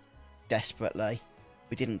 card desperately.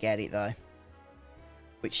 We didn't get it though,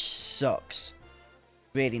 which sucks.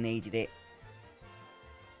 Really needed it.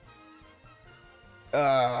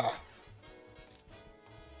 Ugh.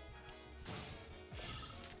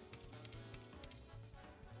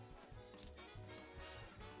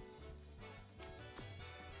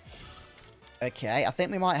 Okay, I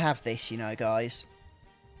think we might have this, you know, guys.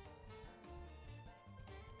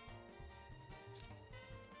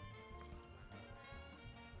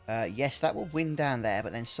 Yes, that will win down there,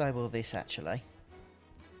 but then so will this, actually.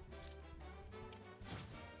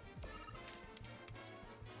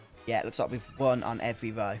 Yeah, it looks like we've won on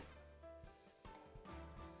every row.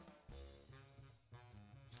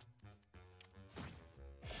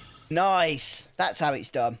 Nice! That's how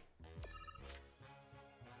it's done.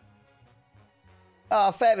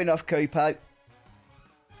 Oh, fair enough, Kupo.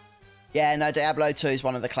 Yeah, no, Diablo 2 is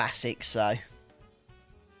one of the classics, so...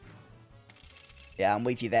 Yeah, I'm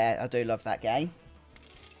with you there. I do love that game.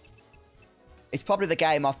 It's probably the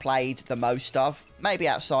game I've played the most of. Maybe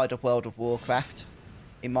outside of World of Warcraft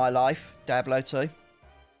in my life. Diablo 2.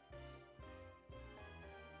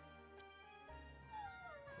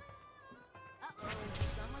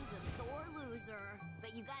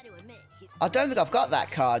 I don't think I've got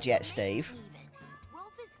that card yet, Steve.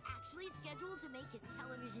 Rolf is actually scheduled to make his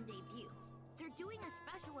television debut. They're doing a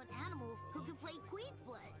special on animals who can play Queen's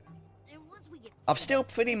Blood. And once we get I've still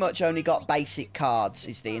pretty much only got basic cards,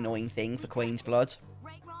 is the annoying thing for Queen's Blood.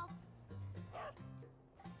 right, Rolf?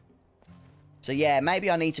 So yeah, maybe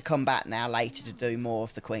I need to come back now later to do more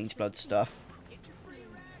of the Queen's Blood stuff.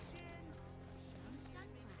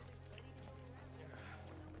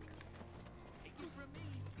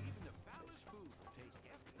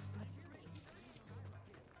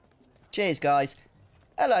 Cheers, guys.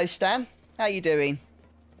 Hello, Stan. How you doing?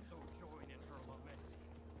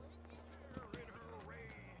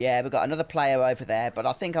 Yeah, we've got another player over there, but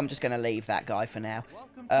I think I'm just going to leave that guy for now.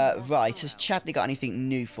 Right, has Chadley got anything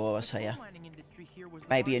new for us here?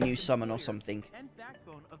 Maybe a new summon or something. And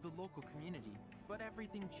backbone of the local community, but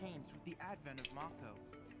everything changed with the advent of Mako.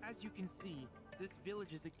 As you can see, this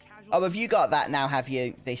village is a casual... Oh, have you got that now, have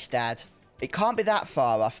you, this dad? It can't be that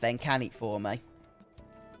far off then, can it, for me?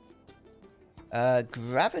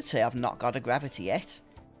 Gravity. I've not got a gravity yet.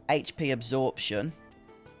 HP absorption.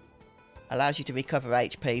 Allows you to recover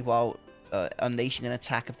HP while unleashing an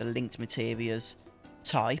attack of the linked materials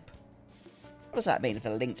type. What does that mean, of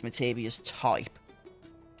the linked materials type?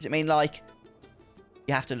 Does it mean, like,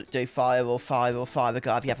 you have to do fire or fire or fire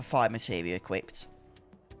regard if you have a fire material equipped?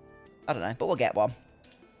 I don't know, but we'll get one.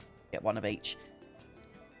 Get one of each.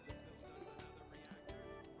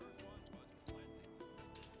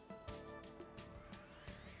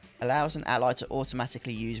 Allows an ally to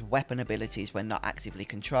automatically use weapon abilities when not actively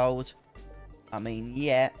controlled. I mean,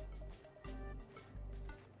 yeah.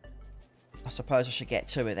 I suppose I should get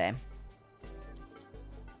 2 of them,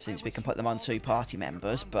 since we can put them on 2 party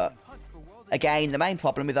members, but... Again, the main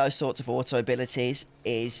problem with those sorts of auto abilities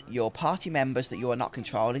is your party members that you are not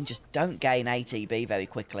controlling just don't gain ATB very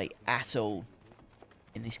quickly at all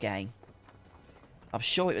in this game. I'm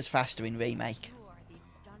sure it was faster in Remake.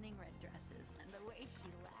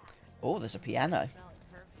 Oh, there's a piano.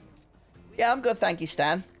 Yeah, I'm good, thank you,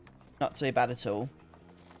 Stan. Not too bad at all.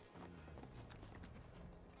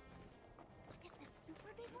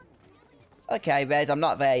 Okay, Red, I'm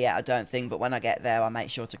not there yet, I don't think, but when I get there, I'll make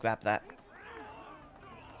sure to grab that.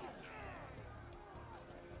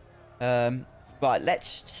 Right,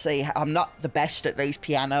 let's see. I'm not the best at these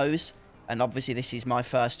pianos, and obviously this is my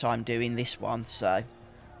first time doing this one, so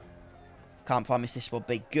can't promise this will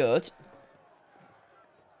be good.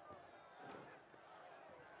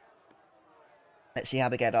 Let's see how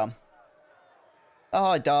we get on. Oh,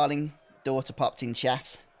 hi, darling. Daughter popped in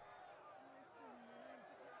chat.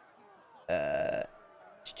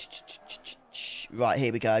 Right,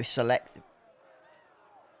 here we go. Select.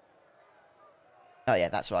 Oh, yeah,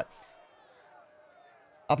 that's right.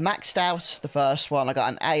 I've maxed out the first one. I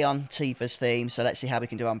got an A on Tifa's theme, so let's see how we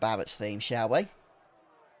can do on Barrett's theme, shall we?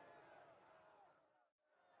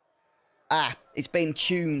 Ah, it's been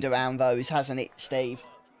tuned around those, hasn't it, Steve?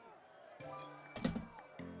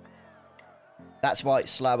 That's why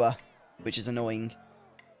it's slower, which is annoying.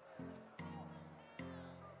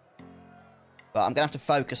 But I'm going to have to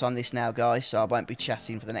focus on this now, guys, so I won't be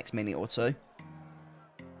chatting for the next minute or 2.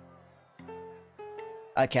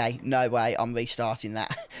 Okay, no way, I'm restarting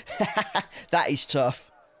that. That is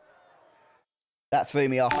tough. That threw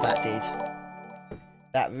me off, that did.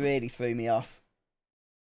 That really threw me off.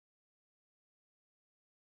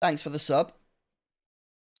 Thanks for the sub.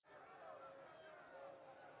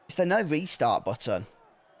 Is there no restart button?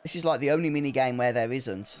 This is like the only minigame where there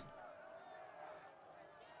isn't.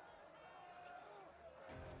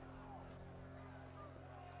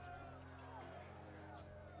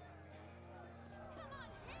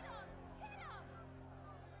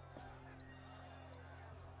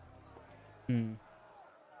 Hmm.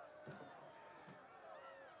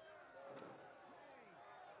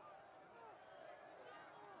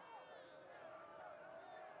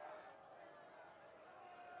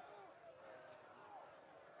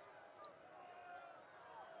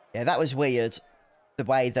 Yeah, that was weird. The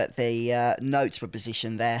way that the notes were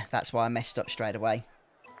positioned there. That's why I messed up straight away.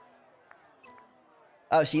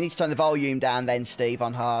 Oh, so you need to turn the volume down then, Steve,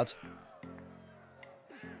 on hard.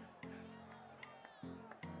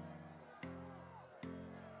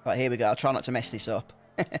 Right, here we go. I'll try not to mess this up.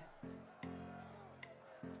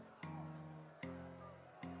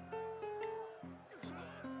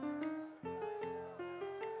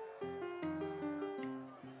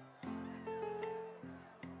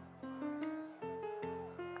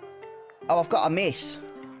 Oh, I've got a miss.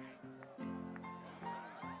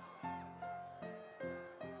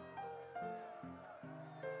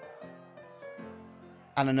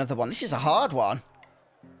 And another one. This is a hard one.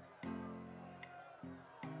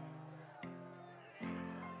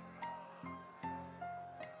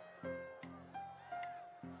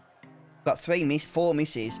 Got four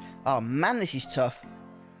misses. Oh man, this is tough.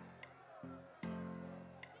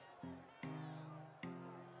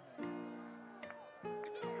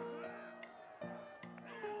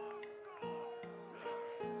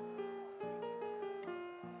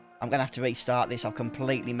 I'm going to have to restart this. I've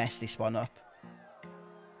completely messed this one up.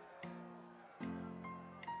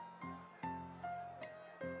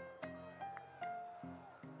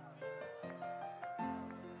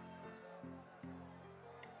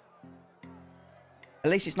 At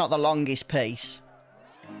least it's not the longest piece.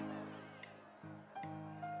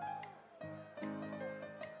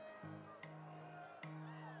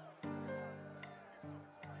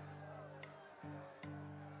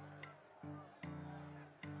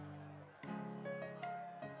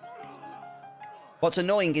 What's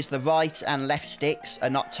annoying is the right and left sticks are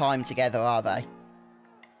not timed together, are they?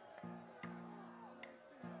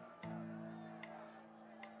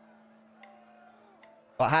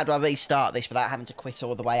 But how do I restart this without having to quit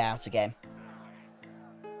all the way out again?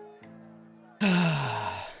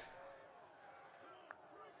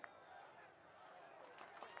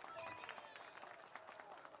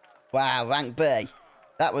 Wow, rank B.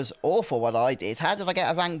 That was awful what I did. How did I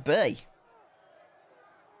get a rank B?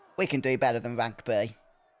 We can do better than rank B.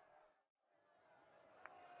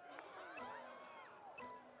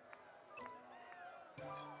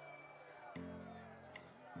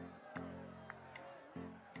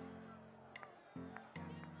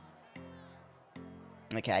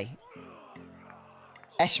 Okay.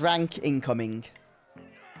 S rank incoming.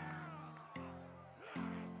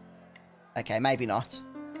 Okay, maybe not.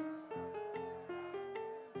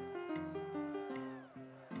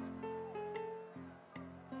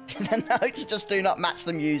 The notes just do not match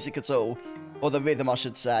the music at all. Or the rhythm, I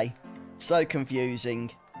should say. So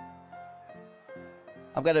confusing.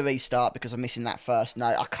 I'm going to restart because I'm missing that first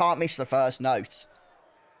note. I can't miss the first note.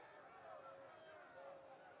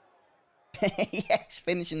 Yes,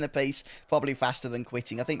 finishing the piece probably faster than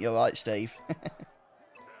quitting. I think you're right, Steve.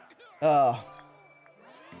 Oh.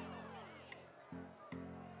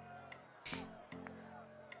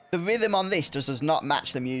 The rhythm on this just does not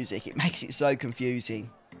match the music. It makes it so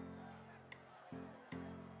confusing.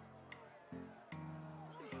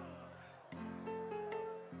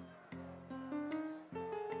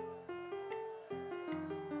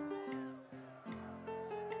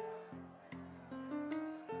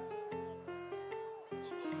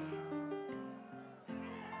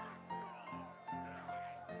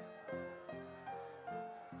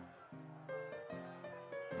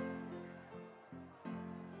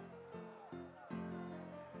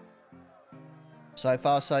 So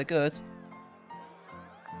far, so good.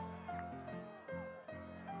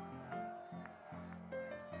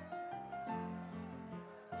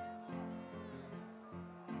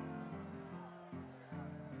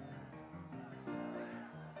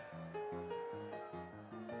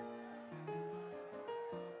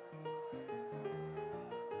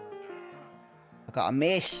 I got a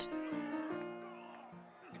miss.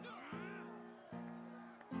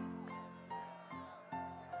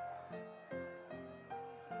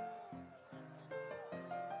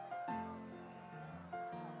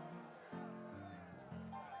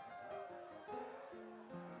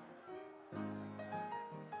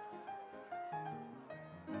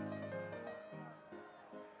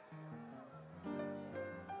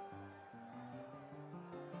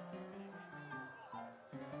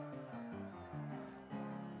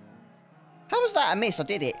 was that a miss? I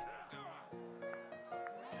did it.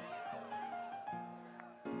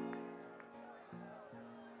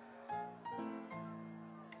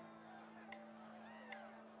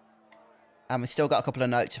 And we've still got a couple of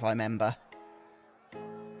notes, if I remember.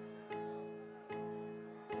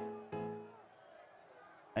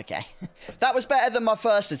 Okay. That was better than my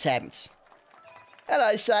first attempt.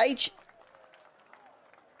 Hello, Sage.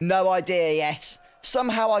 No idea yet.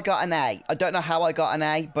 Somehow I got an A. I don't know how I got an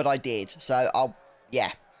A, but I did. So I'll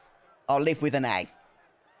live with an A.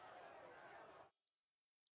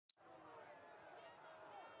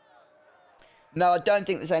 No, I don't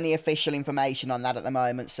think there's any official information on that at the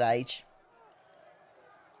moment, Sage.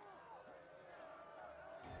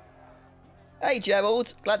 Hey,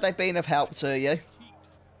 Gerald. Glad they've been of help to you.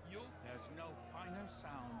 There's no finer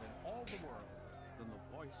sound in all the world than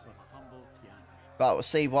the voice of a humble piano. Right, we'll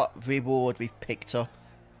see what reward we've picked up.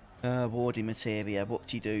 Awarding materia,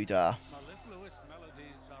 whoop-de-doo-dah. Mellifluous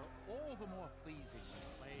melodies are all the more pleasing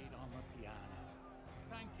when played on the piano.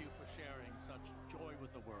 Thank you for sharing such joy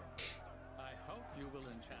with the world. I hope you will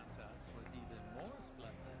enchant us with even more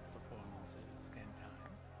splendid performances in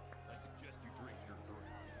time. I suggest you drink your drink.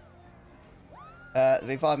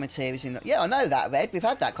 Revive materials in... Yeah, I know that, Red. We've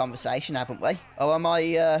had that conversation, haven't we? Or am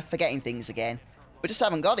I forgetting things again? We just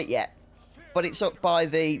haven't got it yet. But it's up by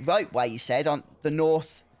the ropeway, you said, on the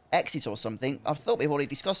north exit or something. I thought we've already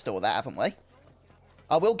discussed all that, haven't we?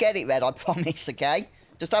 I will get it, Red, I promise, okay?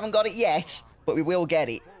 Just haven't got it yet, but we will get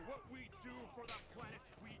it.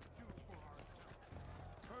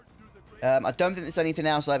 I don't think there's anything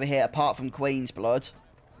else over here apart from Queen's Blood.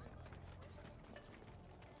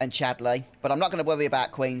 And Chadley. But I'm not going to worry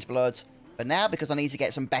about Queen's Blood for now because I need to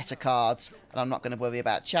get some better cards. And I'm not going to worry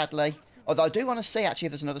about Chadley. Although I do want to see, actually,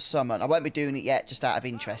 if there's another summon. I won't be doing it yet, just out of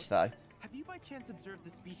interest, though. Have you by chance observed the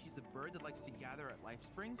species of bird that likes to gather at life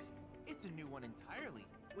springs? It's a new one entirely,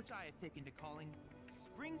 which I have taken to calling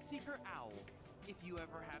Spring Seeker Owl. If you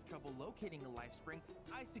ever have trouble locating a life spring,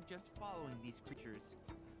 I suggest following these creatures.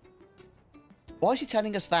 Why is he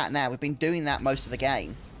telling us that now? We've been doing that most of the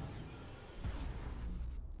game.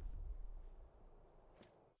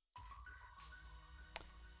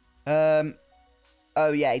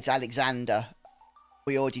 Oh yeah, it's Alexander.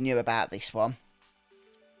 We already knew about this one.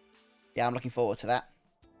 Yeah, I'm looking forward to that.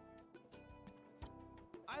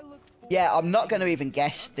 Yeah, I'm not going to even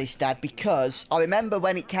guess this, Dad, because I remember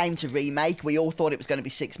when it came to Remake, we all thought it was going to be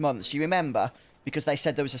 6 months. Do you remember? Because they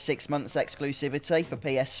said there was a 6 months exclusivity for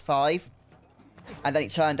PS5. And then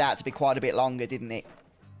it turned out to be quite a bit longer, didn't it?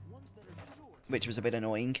 Which was a bit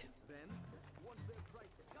annoying.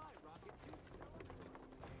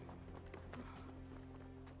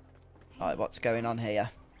 Alright, what's going on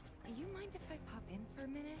here? You mind if I pop in for a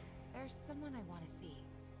minute? There's someone I want to see.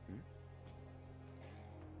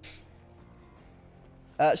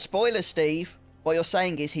 Spoiler, Steve. What you're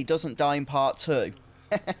saying is he doesn't die in part 2. There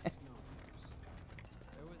was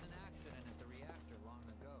an accident at the reactor long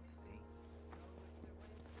ago,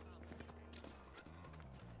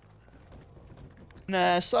 see?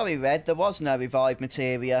 Nah, sorry, Red. There was no revived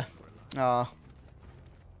materia. Ah.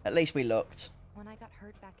 At least we looked. When I got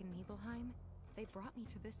hurt back in Nibelheim, they brought me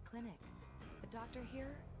to this clinic. The doctor here,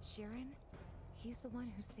 Sharon, he's the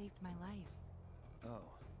one who saved my life. Oh.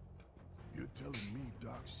 You're telling me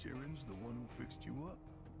Doc Sharon's the one who fixed you up?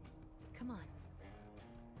 Come on.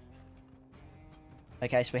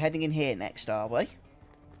 Okay, so we're heading in here next, are we?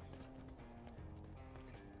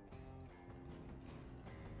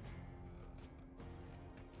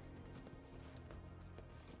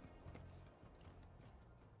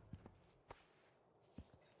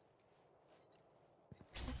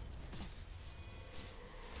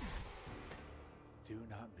 Do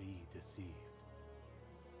not be deceived.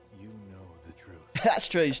 You know the truth. That's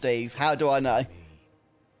true, Steve. How do I know?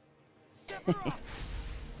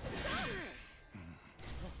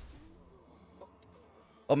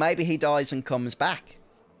 Or maybe he dies and comes back.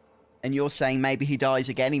 And you're saying maybe he dies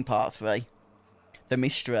again in part 3. The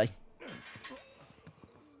mystery.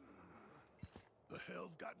 The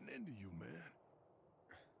hell's gotten into you, man?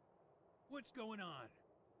 What's going on?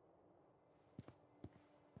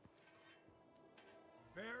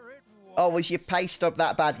 Oh, was your pay stub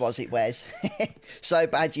that bad, was it, Wes? So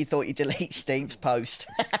bad you thought you'd delete Steve's post.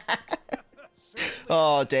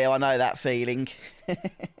 Oh dear, I know that feeling.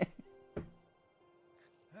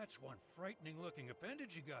 That's one frightening looking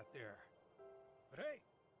appendage you got there. But hey,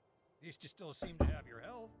 at least you still seem to have your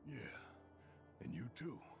health. Yeah, and you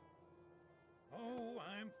too. Oh,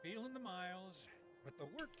 I'm feeling the miles, but the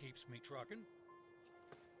work keeps me trucking.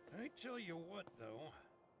 I tell you what, though.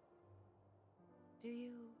 Do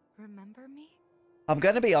you remember me? I'm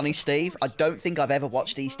going to be honest, Steve. I don't think I've ever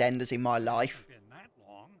watched EastEnders in my life. Been that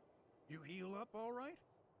long. You heal up all right?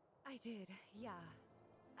 I did, yeah.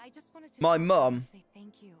 I just wanted to My mum say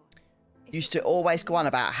thank you. used to always go on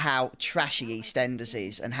about how trashy EastEnders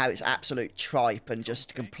is and how it's absolute tripe and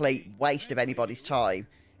just a complete waste of anybody's time.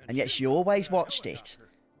 And yet she always watched it.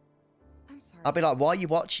 I'm sorry. I'd be like, why are you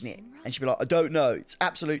watching it? And she'd be like, I don't know. It's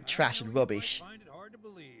absolute trash and rubbish. Find it hard to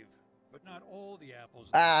believe, but not all the apples.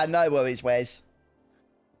 Ah, no worries, Wes.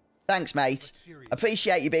 Thanks, mate.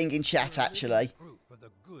 Appreciate you being in chat, actually.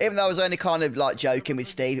 Even though I was only kind of like joking with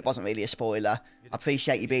Steve, it wasn't really a spoiler. I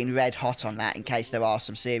appreciate you being red hot on that in case there are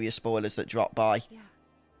some serious spoilers that drop by. Yeah.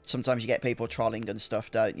 Sometimes you get people trolling and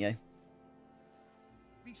stuff, don't you?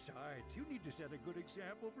 Besides, you need to set a good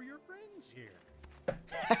example for your friends here.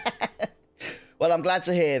 Well, I'm glad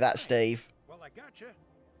to hear that, Steve. Well, I gotcha.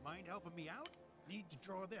 Mind helping me out? Need to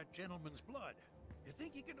draw that gentleman's blood. You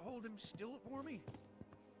think you can hold him still for me?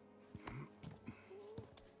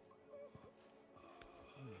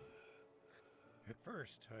 At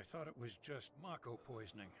first, I thought it was just Mako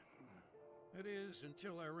poisoning. That is,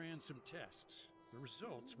 until I ran some tests. The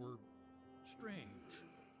results were strange.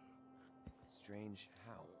 Strange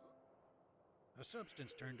how? A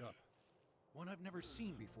substance turned up. One I've never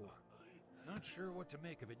seen before. Not sure what to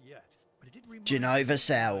make of it yet, but it did remind me of Genova what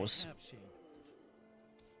cells. I have seen.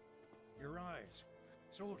 Your eyes.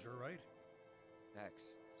 Soldier, right?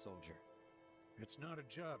 Soldier. It's not a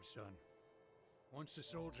job, son. Once a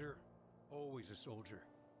soldier, always a soldier.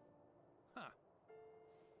 Huh.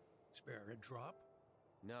 Spare a drop?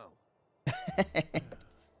 No.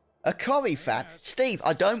 A Corey fan? Steve,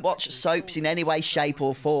 I don't watch soaps in any way, shape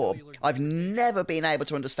or form. I've never been able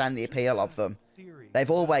to understand the appeal of them.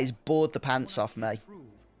 They've always bored the pants off me.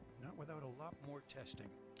 Not without a lot more testing.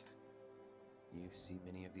 You see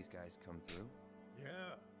many of these guys come through?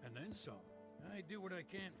 Yeah, and then some. I do what I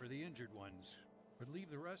can for the injured ones, but leave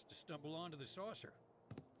the rest to stumble onto the saucer.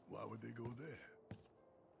 Why would they go there?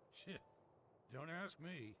 Shit. Don't ask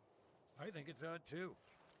me. I think it's odd too.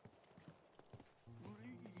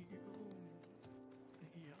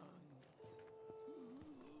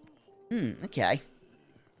 Okay.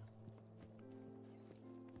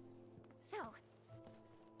 So,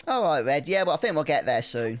 Alright, Red. Yeah, well, I think we'll get there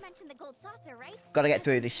soon. you mentioned the gold saucer, right? Gotta get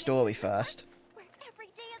through this story first. Where every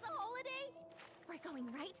day is a holiday? We're going,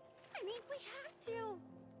 right? I mean, we have to.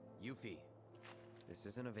 Yuffie, this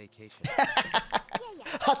isn't a vacation. Yeah.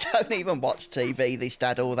 I don't even watch TV, this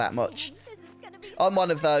dad, all that much. This is gonna be I'm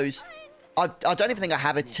one of so much those. fun. I don't even think I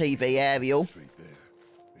have a TV aerial. Straight there.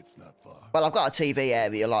 It's not far. Well, I've got a TV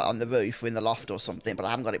area, like, on the roof or in the loft or something, but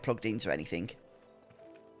I haven't got it plugged into anything.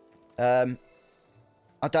 I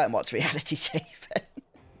don't watch reality TV.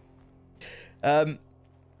 I'm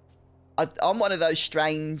one of those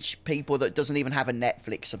strange people that doesn't even have a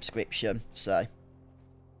Netflix subscription, so.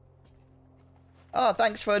 Oh,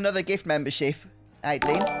 thanks for another gift membership,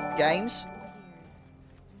 Aileen Games.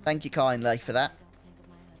 Thank you kindly for that.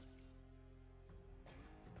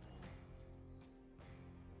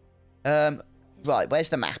 Right, where's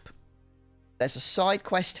the map? There's a side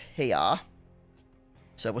quest here.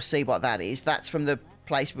 So we'll see what that is. That's from the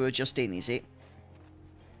place we were just in, is it?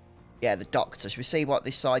 Yeah, the doctor. Should we see what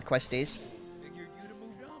this side quest is? Figured you'd have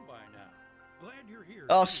moved on by now. Glad you're here.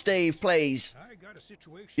 Oh, Steve, please. I got a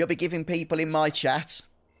situation. You'll be giving people in my chat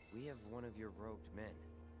We have one of your robed men.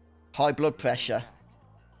 high blood pressure.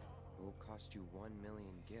 It will cost you 1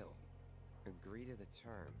 million gil. Agree to the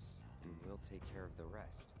terms, and we'll take care of the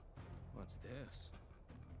rest. What's this?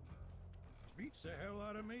 Beats the hell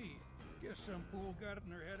out of me. Guess some fool got it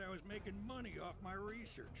in their head I was making money off my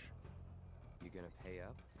research. You gonna pay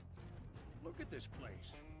up? Look at this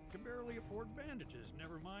place. Can barely afford bandages,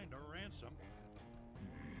 never mind a ransom.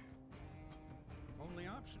 Only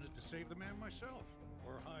option is to save the man myself,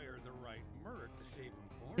 or hire the right merc to save him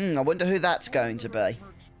for me. I wonder who that's going to be.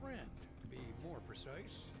 Merc's friend, to be more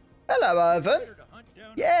precise. Hello, Irvin. Better to hunt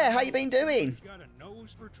down Yeah, a how you been doing? who's got a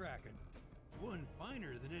nose for tracking. One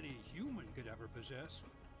finer than any human could ever possess.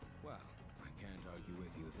 Well, I can't argue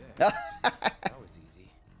with you there. That was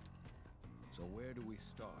easy. So where do we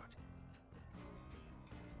start?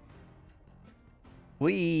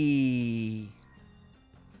 Wee.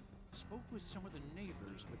 Spoke with some of the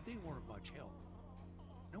neighbors, but they weren't much help.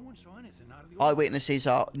 No one saw anything out of the Eyewitnesses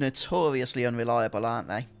are notoriously unreliable, aren't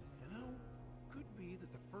they? You know, could be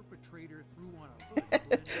that the perpetrator threw on a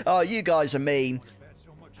hood. Oh, you guys are mean.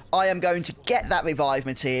 I am going to get that revive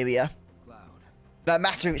materia. Cloud. No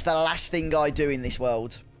matter if it's the last thing I do in this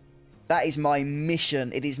world. That is my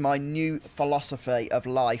mission. It is my new philosophy of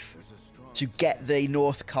life. There's a strong To get the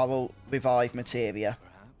North Coral revive materia.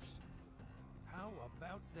 perhaps. How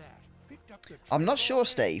I'm not sure,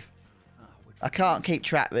 Steve. I can't keep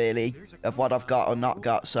track, really, of what I've got or not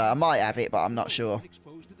got, so I might have it, but I'm not sure.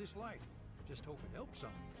 Exposed to this light. Just hope it helps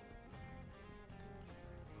some.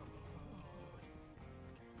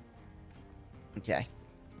 Okay.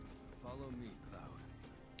 Follow me, Cloud.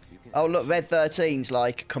 You can Oh, look, Red 13's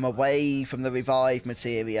like, come away from the revived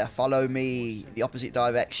materia. Follow me the opposite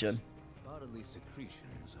direction. bodily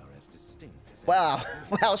secretions are as distinct as Wow,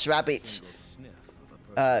 Welsh Rabbit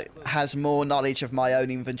has more knowledge of my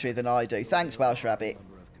own inventory than I do. Thanks, Welsh Rabbit.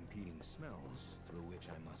 number of competing smells through which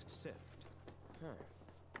I must sift. Huh.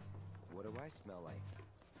 What do I smell like?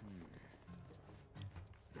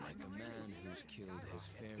 Like a man who's killed his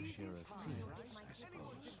fair share of fiends, I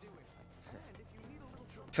suppose.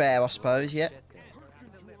 Fair, I suppose, yeah.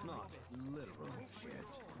 Not literal shit,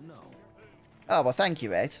 no. Oh, well, thank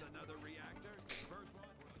you, Ed.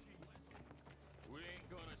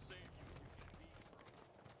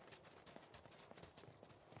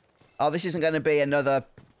 Oh, this isn't going to be another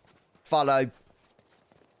follow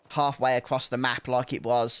halfway across the map like it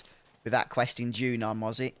was with that quest in Junon,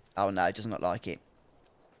 was it? Oh, no, it doesn't look like it.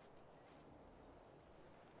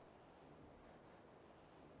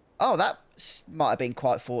 Oh, that might have been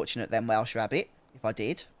quite fortunate then, Welsh Rabbit, if I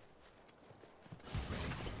did.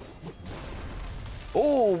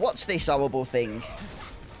 Oh, what's this horrible thing?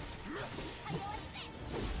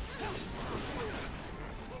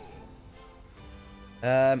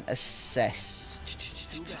 Assess.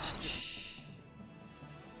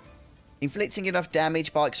 Inflicting enough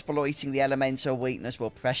damage by exploiting the elemental weakness will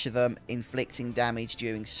pressure them. Inflicting damage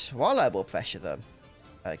during swallow will pressure them.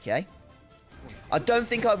 Okay. I don't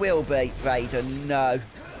think I will be, Raiden, no.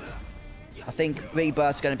 I think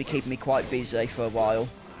Rebirth's going to be keeping me quite busy for a while.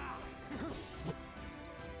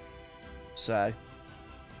 So.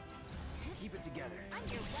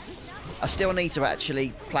 I still need to actually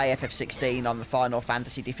play FF16 on the Final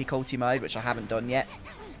Fantasy difficulty mode, which I haven't done yet.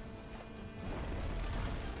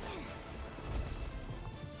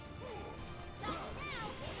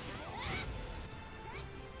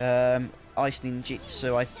 Ice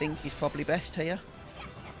Ninjutsu, I think, is probably best here.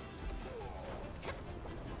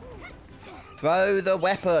 Throw the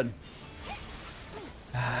weapon.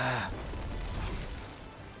 Ah.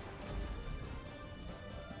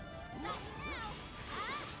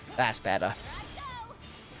 That's better.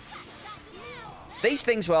 These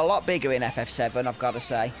things were a lot bigger in FF7, I've got to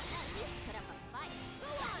say.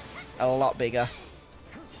 A lot bigger.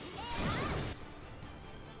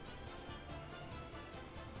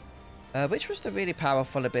 Which was the really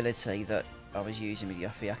powerful ability that I was using with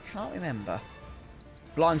Yuffie? I can't remember.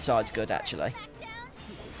 Blindside's good, actually.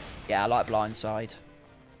 Yeah, I like Blindside.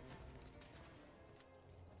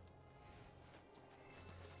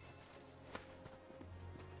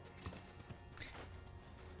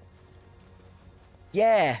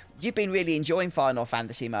 Yeah, you've been really enjoying Final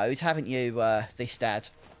Fantasy mode, haven't you, this dad?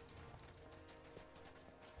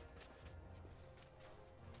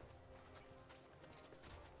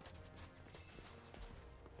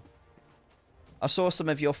 I saw some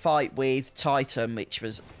of your fight with Titan, which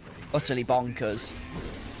was utterly bonkers.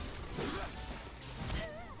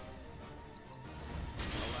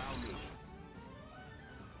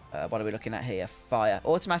 What are we looking at here? Fire.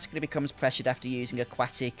 Automatically becomes pressured after using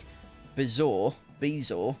aquatic Bezoar.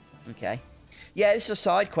 Okay. Yeah, this is a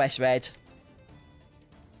side quest, Red.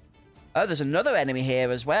 Oh, there's another enemy here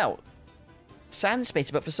as well.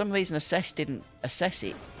 Sandspitter, but for some reason Assess didn't assess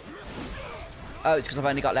it. Oh, it's because I've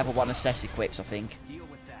only got level 1 Assess equipped, I think. Deal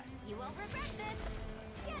with that. You won't regret this.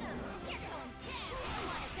 Get him. You're going down. You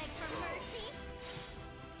want to beg for mercy?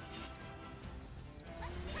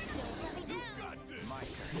 Don't let me down. My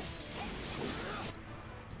turn.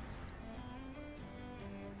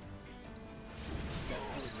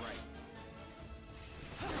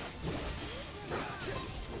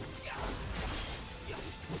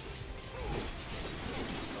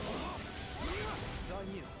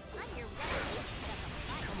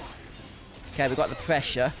 Okay, we've got the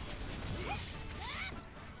pressure.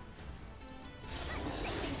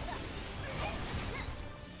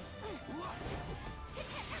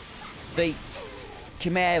 The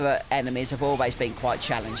Chimera enemies have always been quite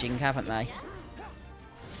challenging, haven't they?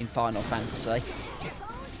 In Final Fantasy.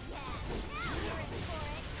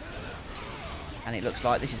 And it looks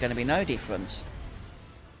like this is going to be no different.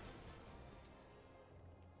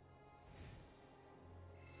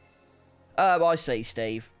 Oh, I see,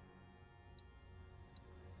 Steve.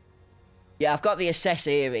 Yeah, I've got the assess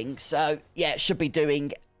earring, so yeah, it should be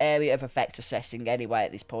doing area of effect assessing anyway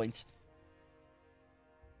at this point.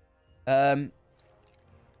 Right,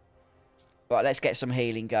 let's get some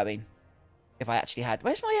healing going. If I actually had...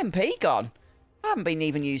 Where's my MP gone? I haven't been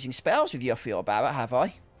even using spells with Yuffie or Barrett, have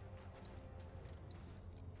I?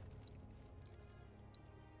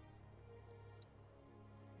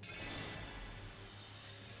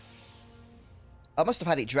 I must have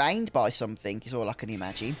had it drained by something, is all I can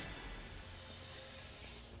imagine.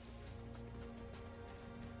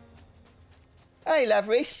 Hey,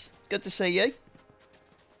 Lavris. Good to see you.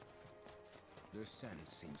 Their scent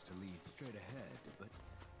seems to lead straight ahead, but...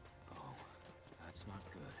 Oh, that's not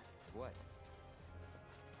good. What?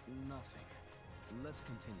 Nothing. Let's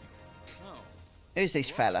continue. Oh. Who's this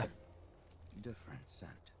fella? Different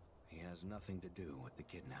scent. He has nothing to do with the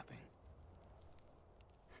kidnapping.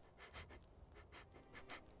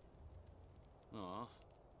 Aw,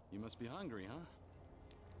 you must be hungry,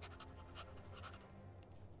 huh?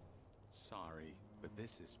 Sorry, but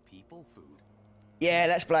this is people food. Yeah,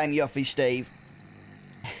 let's blame Yuffie, Steve.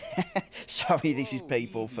 Sorry, this is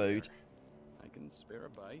people food. I can spare a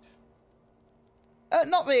bite.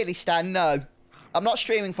 Not really, Stan, no. I'm not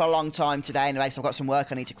streaming for a long time today anyway, so I've got some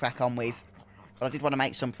work I need to crack on with. But I did want to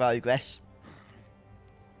make some progress.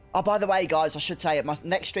 Oh, by the way, guys, I should say my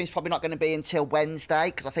next stream's probably not going to be until Wednesday,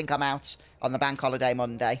 because I think I'm out on the bank holiday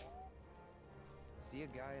Monday. See a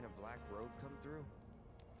guy in a black robe come through?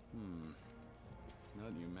 Now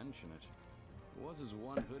that you mention it, it was his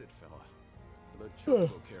one hooded fella. With a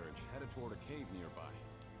choco carriage headed toward a cave nearby.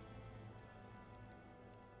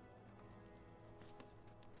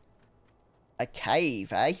 A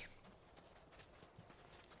cave, eh?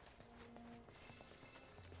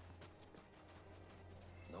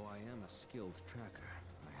 Though I am a skilled tracker,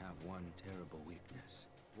 I have one terrible weakness.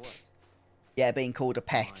 What? Yeah, being called a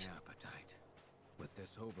pet. My appetite. With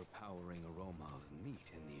this overpowering aroma of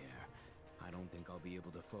meat in the air, I don't think I'll be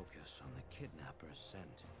able to focus on the kidnapper's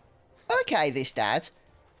scent. Okay, this dad.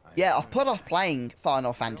 Yeah, I've put off playing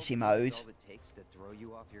Final Fantasy mode,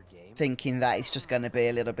 thinking that it's just going to be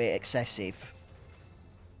a little bit excessive.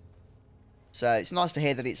 So it's nice to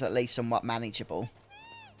hear that it's at least somewhat manageable.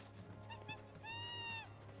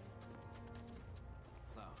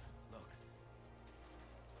 Cloud, look.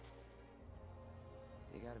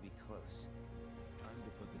 You gotta be close. Time to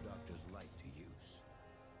put the doctor's light to use.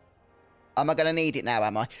 Am I going to need it now,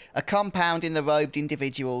 am I? A compound in the robed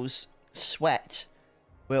individual's sweat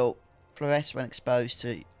will fluoresce when exposed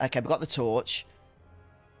to... Okay, we've got the torch.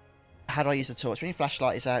 How do I use the torch? When your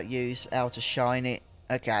flashlight is out, use L to shine it.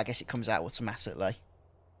 Okay, I guess it comes out automatically.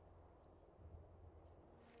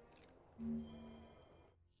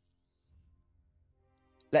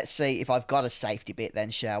 Let's see if I've got a safety bit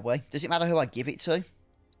then, shall we? Does it matter who I give it to?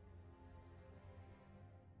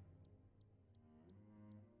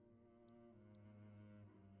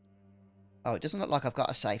 Oh, it doesn't look like I've got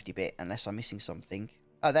a safety bit unless I'm missing something.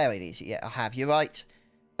 Oh, there it is. Yeah, I have. You're right.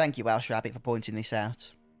 Thank you, Welsh Rabbit, for pointing this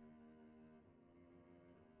out.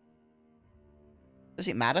 Does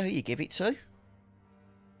it matter who you give it to?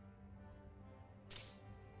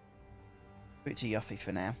 Put it to Yuffie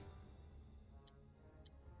for now.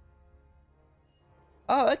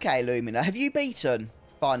 Oh, okay, Lumina. Have you beaten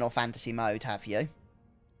Final Fantasy mode, have you?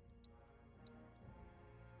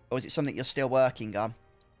 Or is it something you're still working on?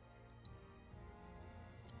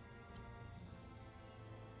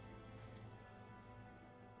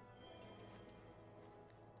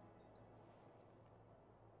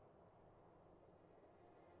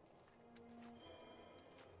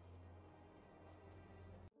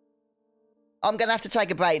 I'm going to have to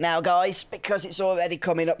take a break now, guys, because it's already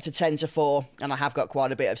coming up to 10 to 4, and I have got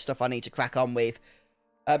quite a bit of stuff I need to crack on with.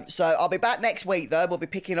 So I'll be back next week, though. We'll be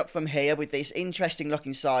picking up from here with this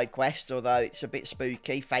interesting-looking side quest, although it's a bit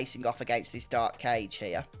spooky, facing off against this dark cage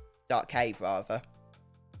here. Dark cave, rather.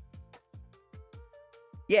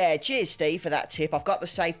 Yeah, cheers, Steve, for that tip. I've got the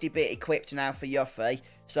safety bit equipped now for Yuffie,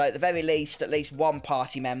 so at the very least, at least one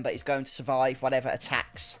party member is going to survive whatever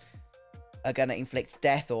attacks are going to inflict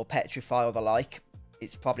death or petrify or the like.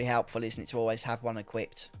 It's probably helpful, isn't it, to always have one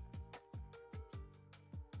equipped.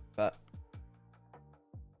 But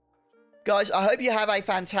guys, I hope you have a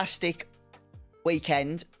fantastic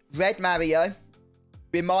weekend. Red Mario,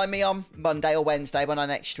 remind me on Monday or Wednesday when I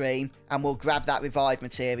next stream, and we'll grab that revived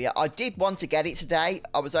materia. I did want to get it today.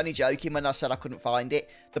 I was only joking when I said I couldn't find it.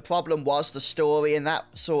 The problem was the story, and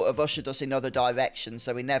that sort of ushered us in other directions,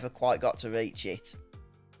 so we never quite got to reach it.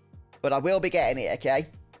 But I will be getting it, okay?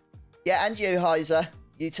 Yeah, and you, Heiser.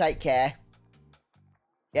 You take care.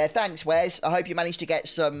 Yeah, thanks, Wes. I hope you managed to get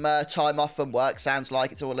some time off from work. Sounds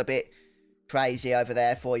like it's all a bit crazy over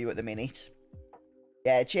there for you at the minute.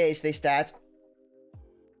 Yeah, cheers, this dad.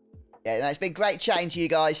 Yeah, no, it's been great chatting to you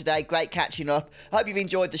guys today. Great catching up. Hope you've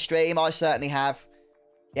enjoyed the stream. I certainly have.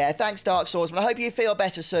 Yeah, thanks, Dark Swordsman. I hope you feel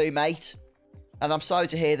better soon, mate. And I'm sorry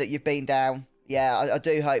to hear that you've been down. Yeah, I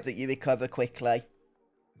do hope that you recover quickly.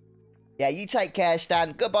 Yeah, you take care,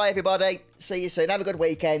 Stan. Goodbye, everybody. See you soon. Have a good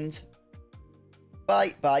weekend.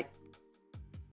 Bye. Bye.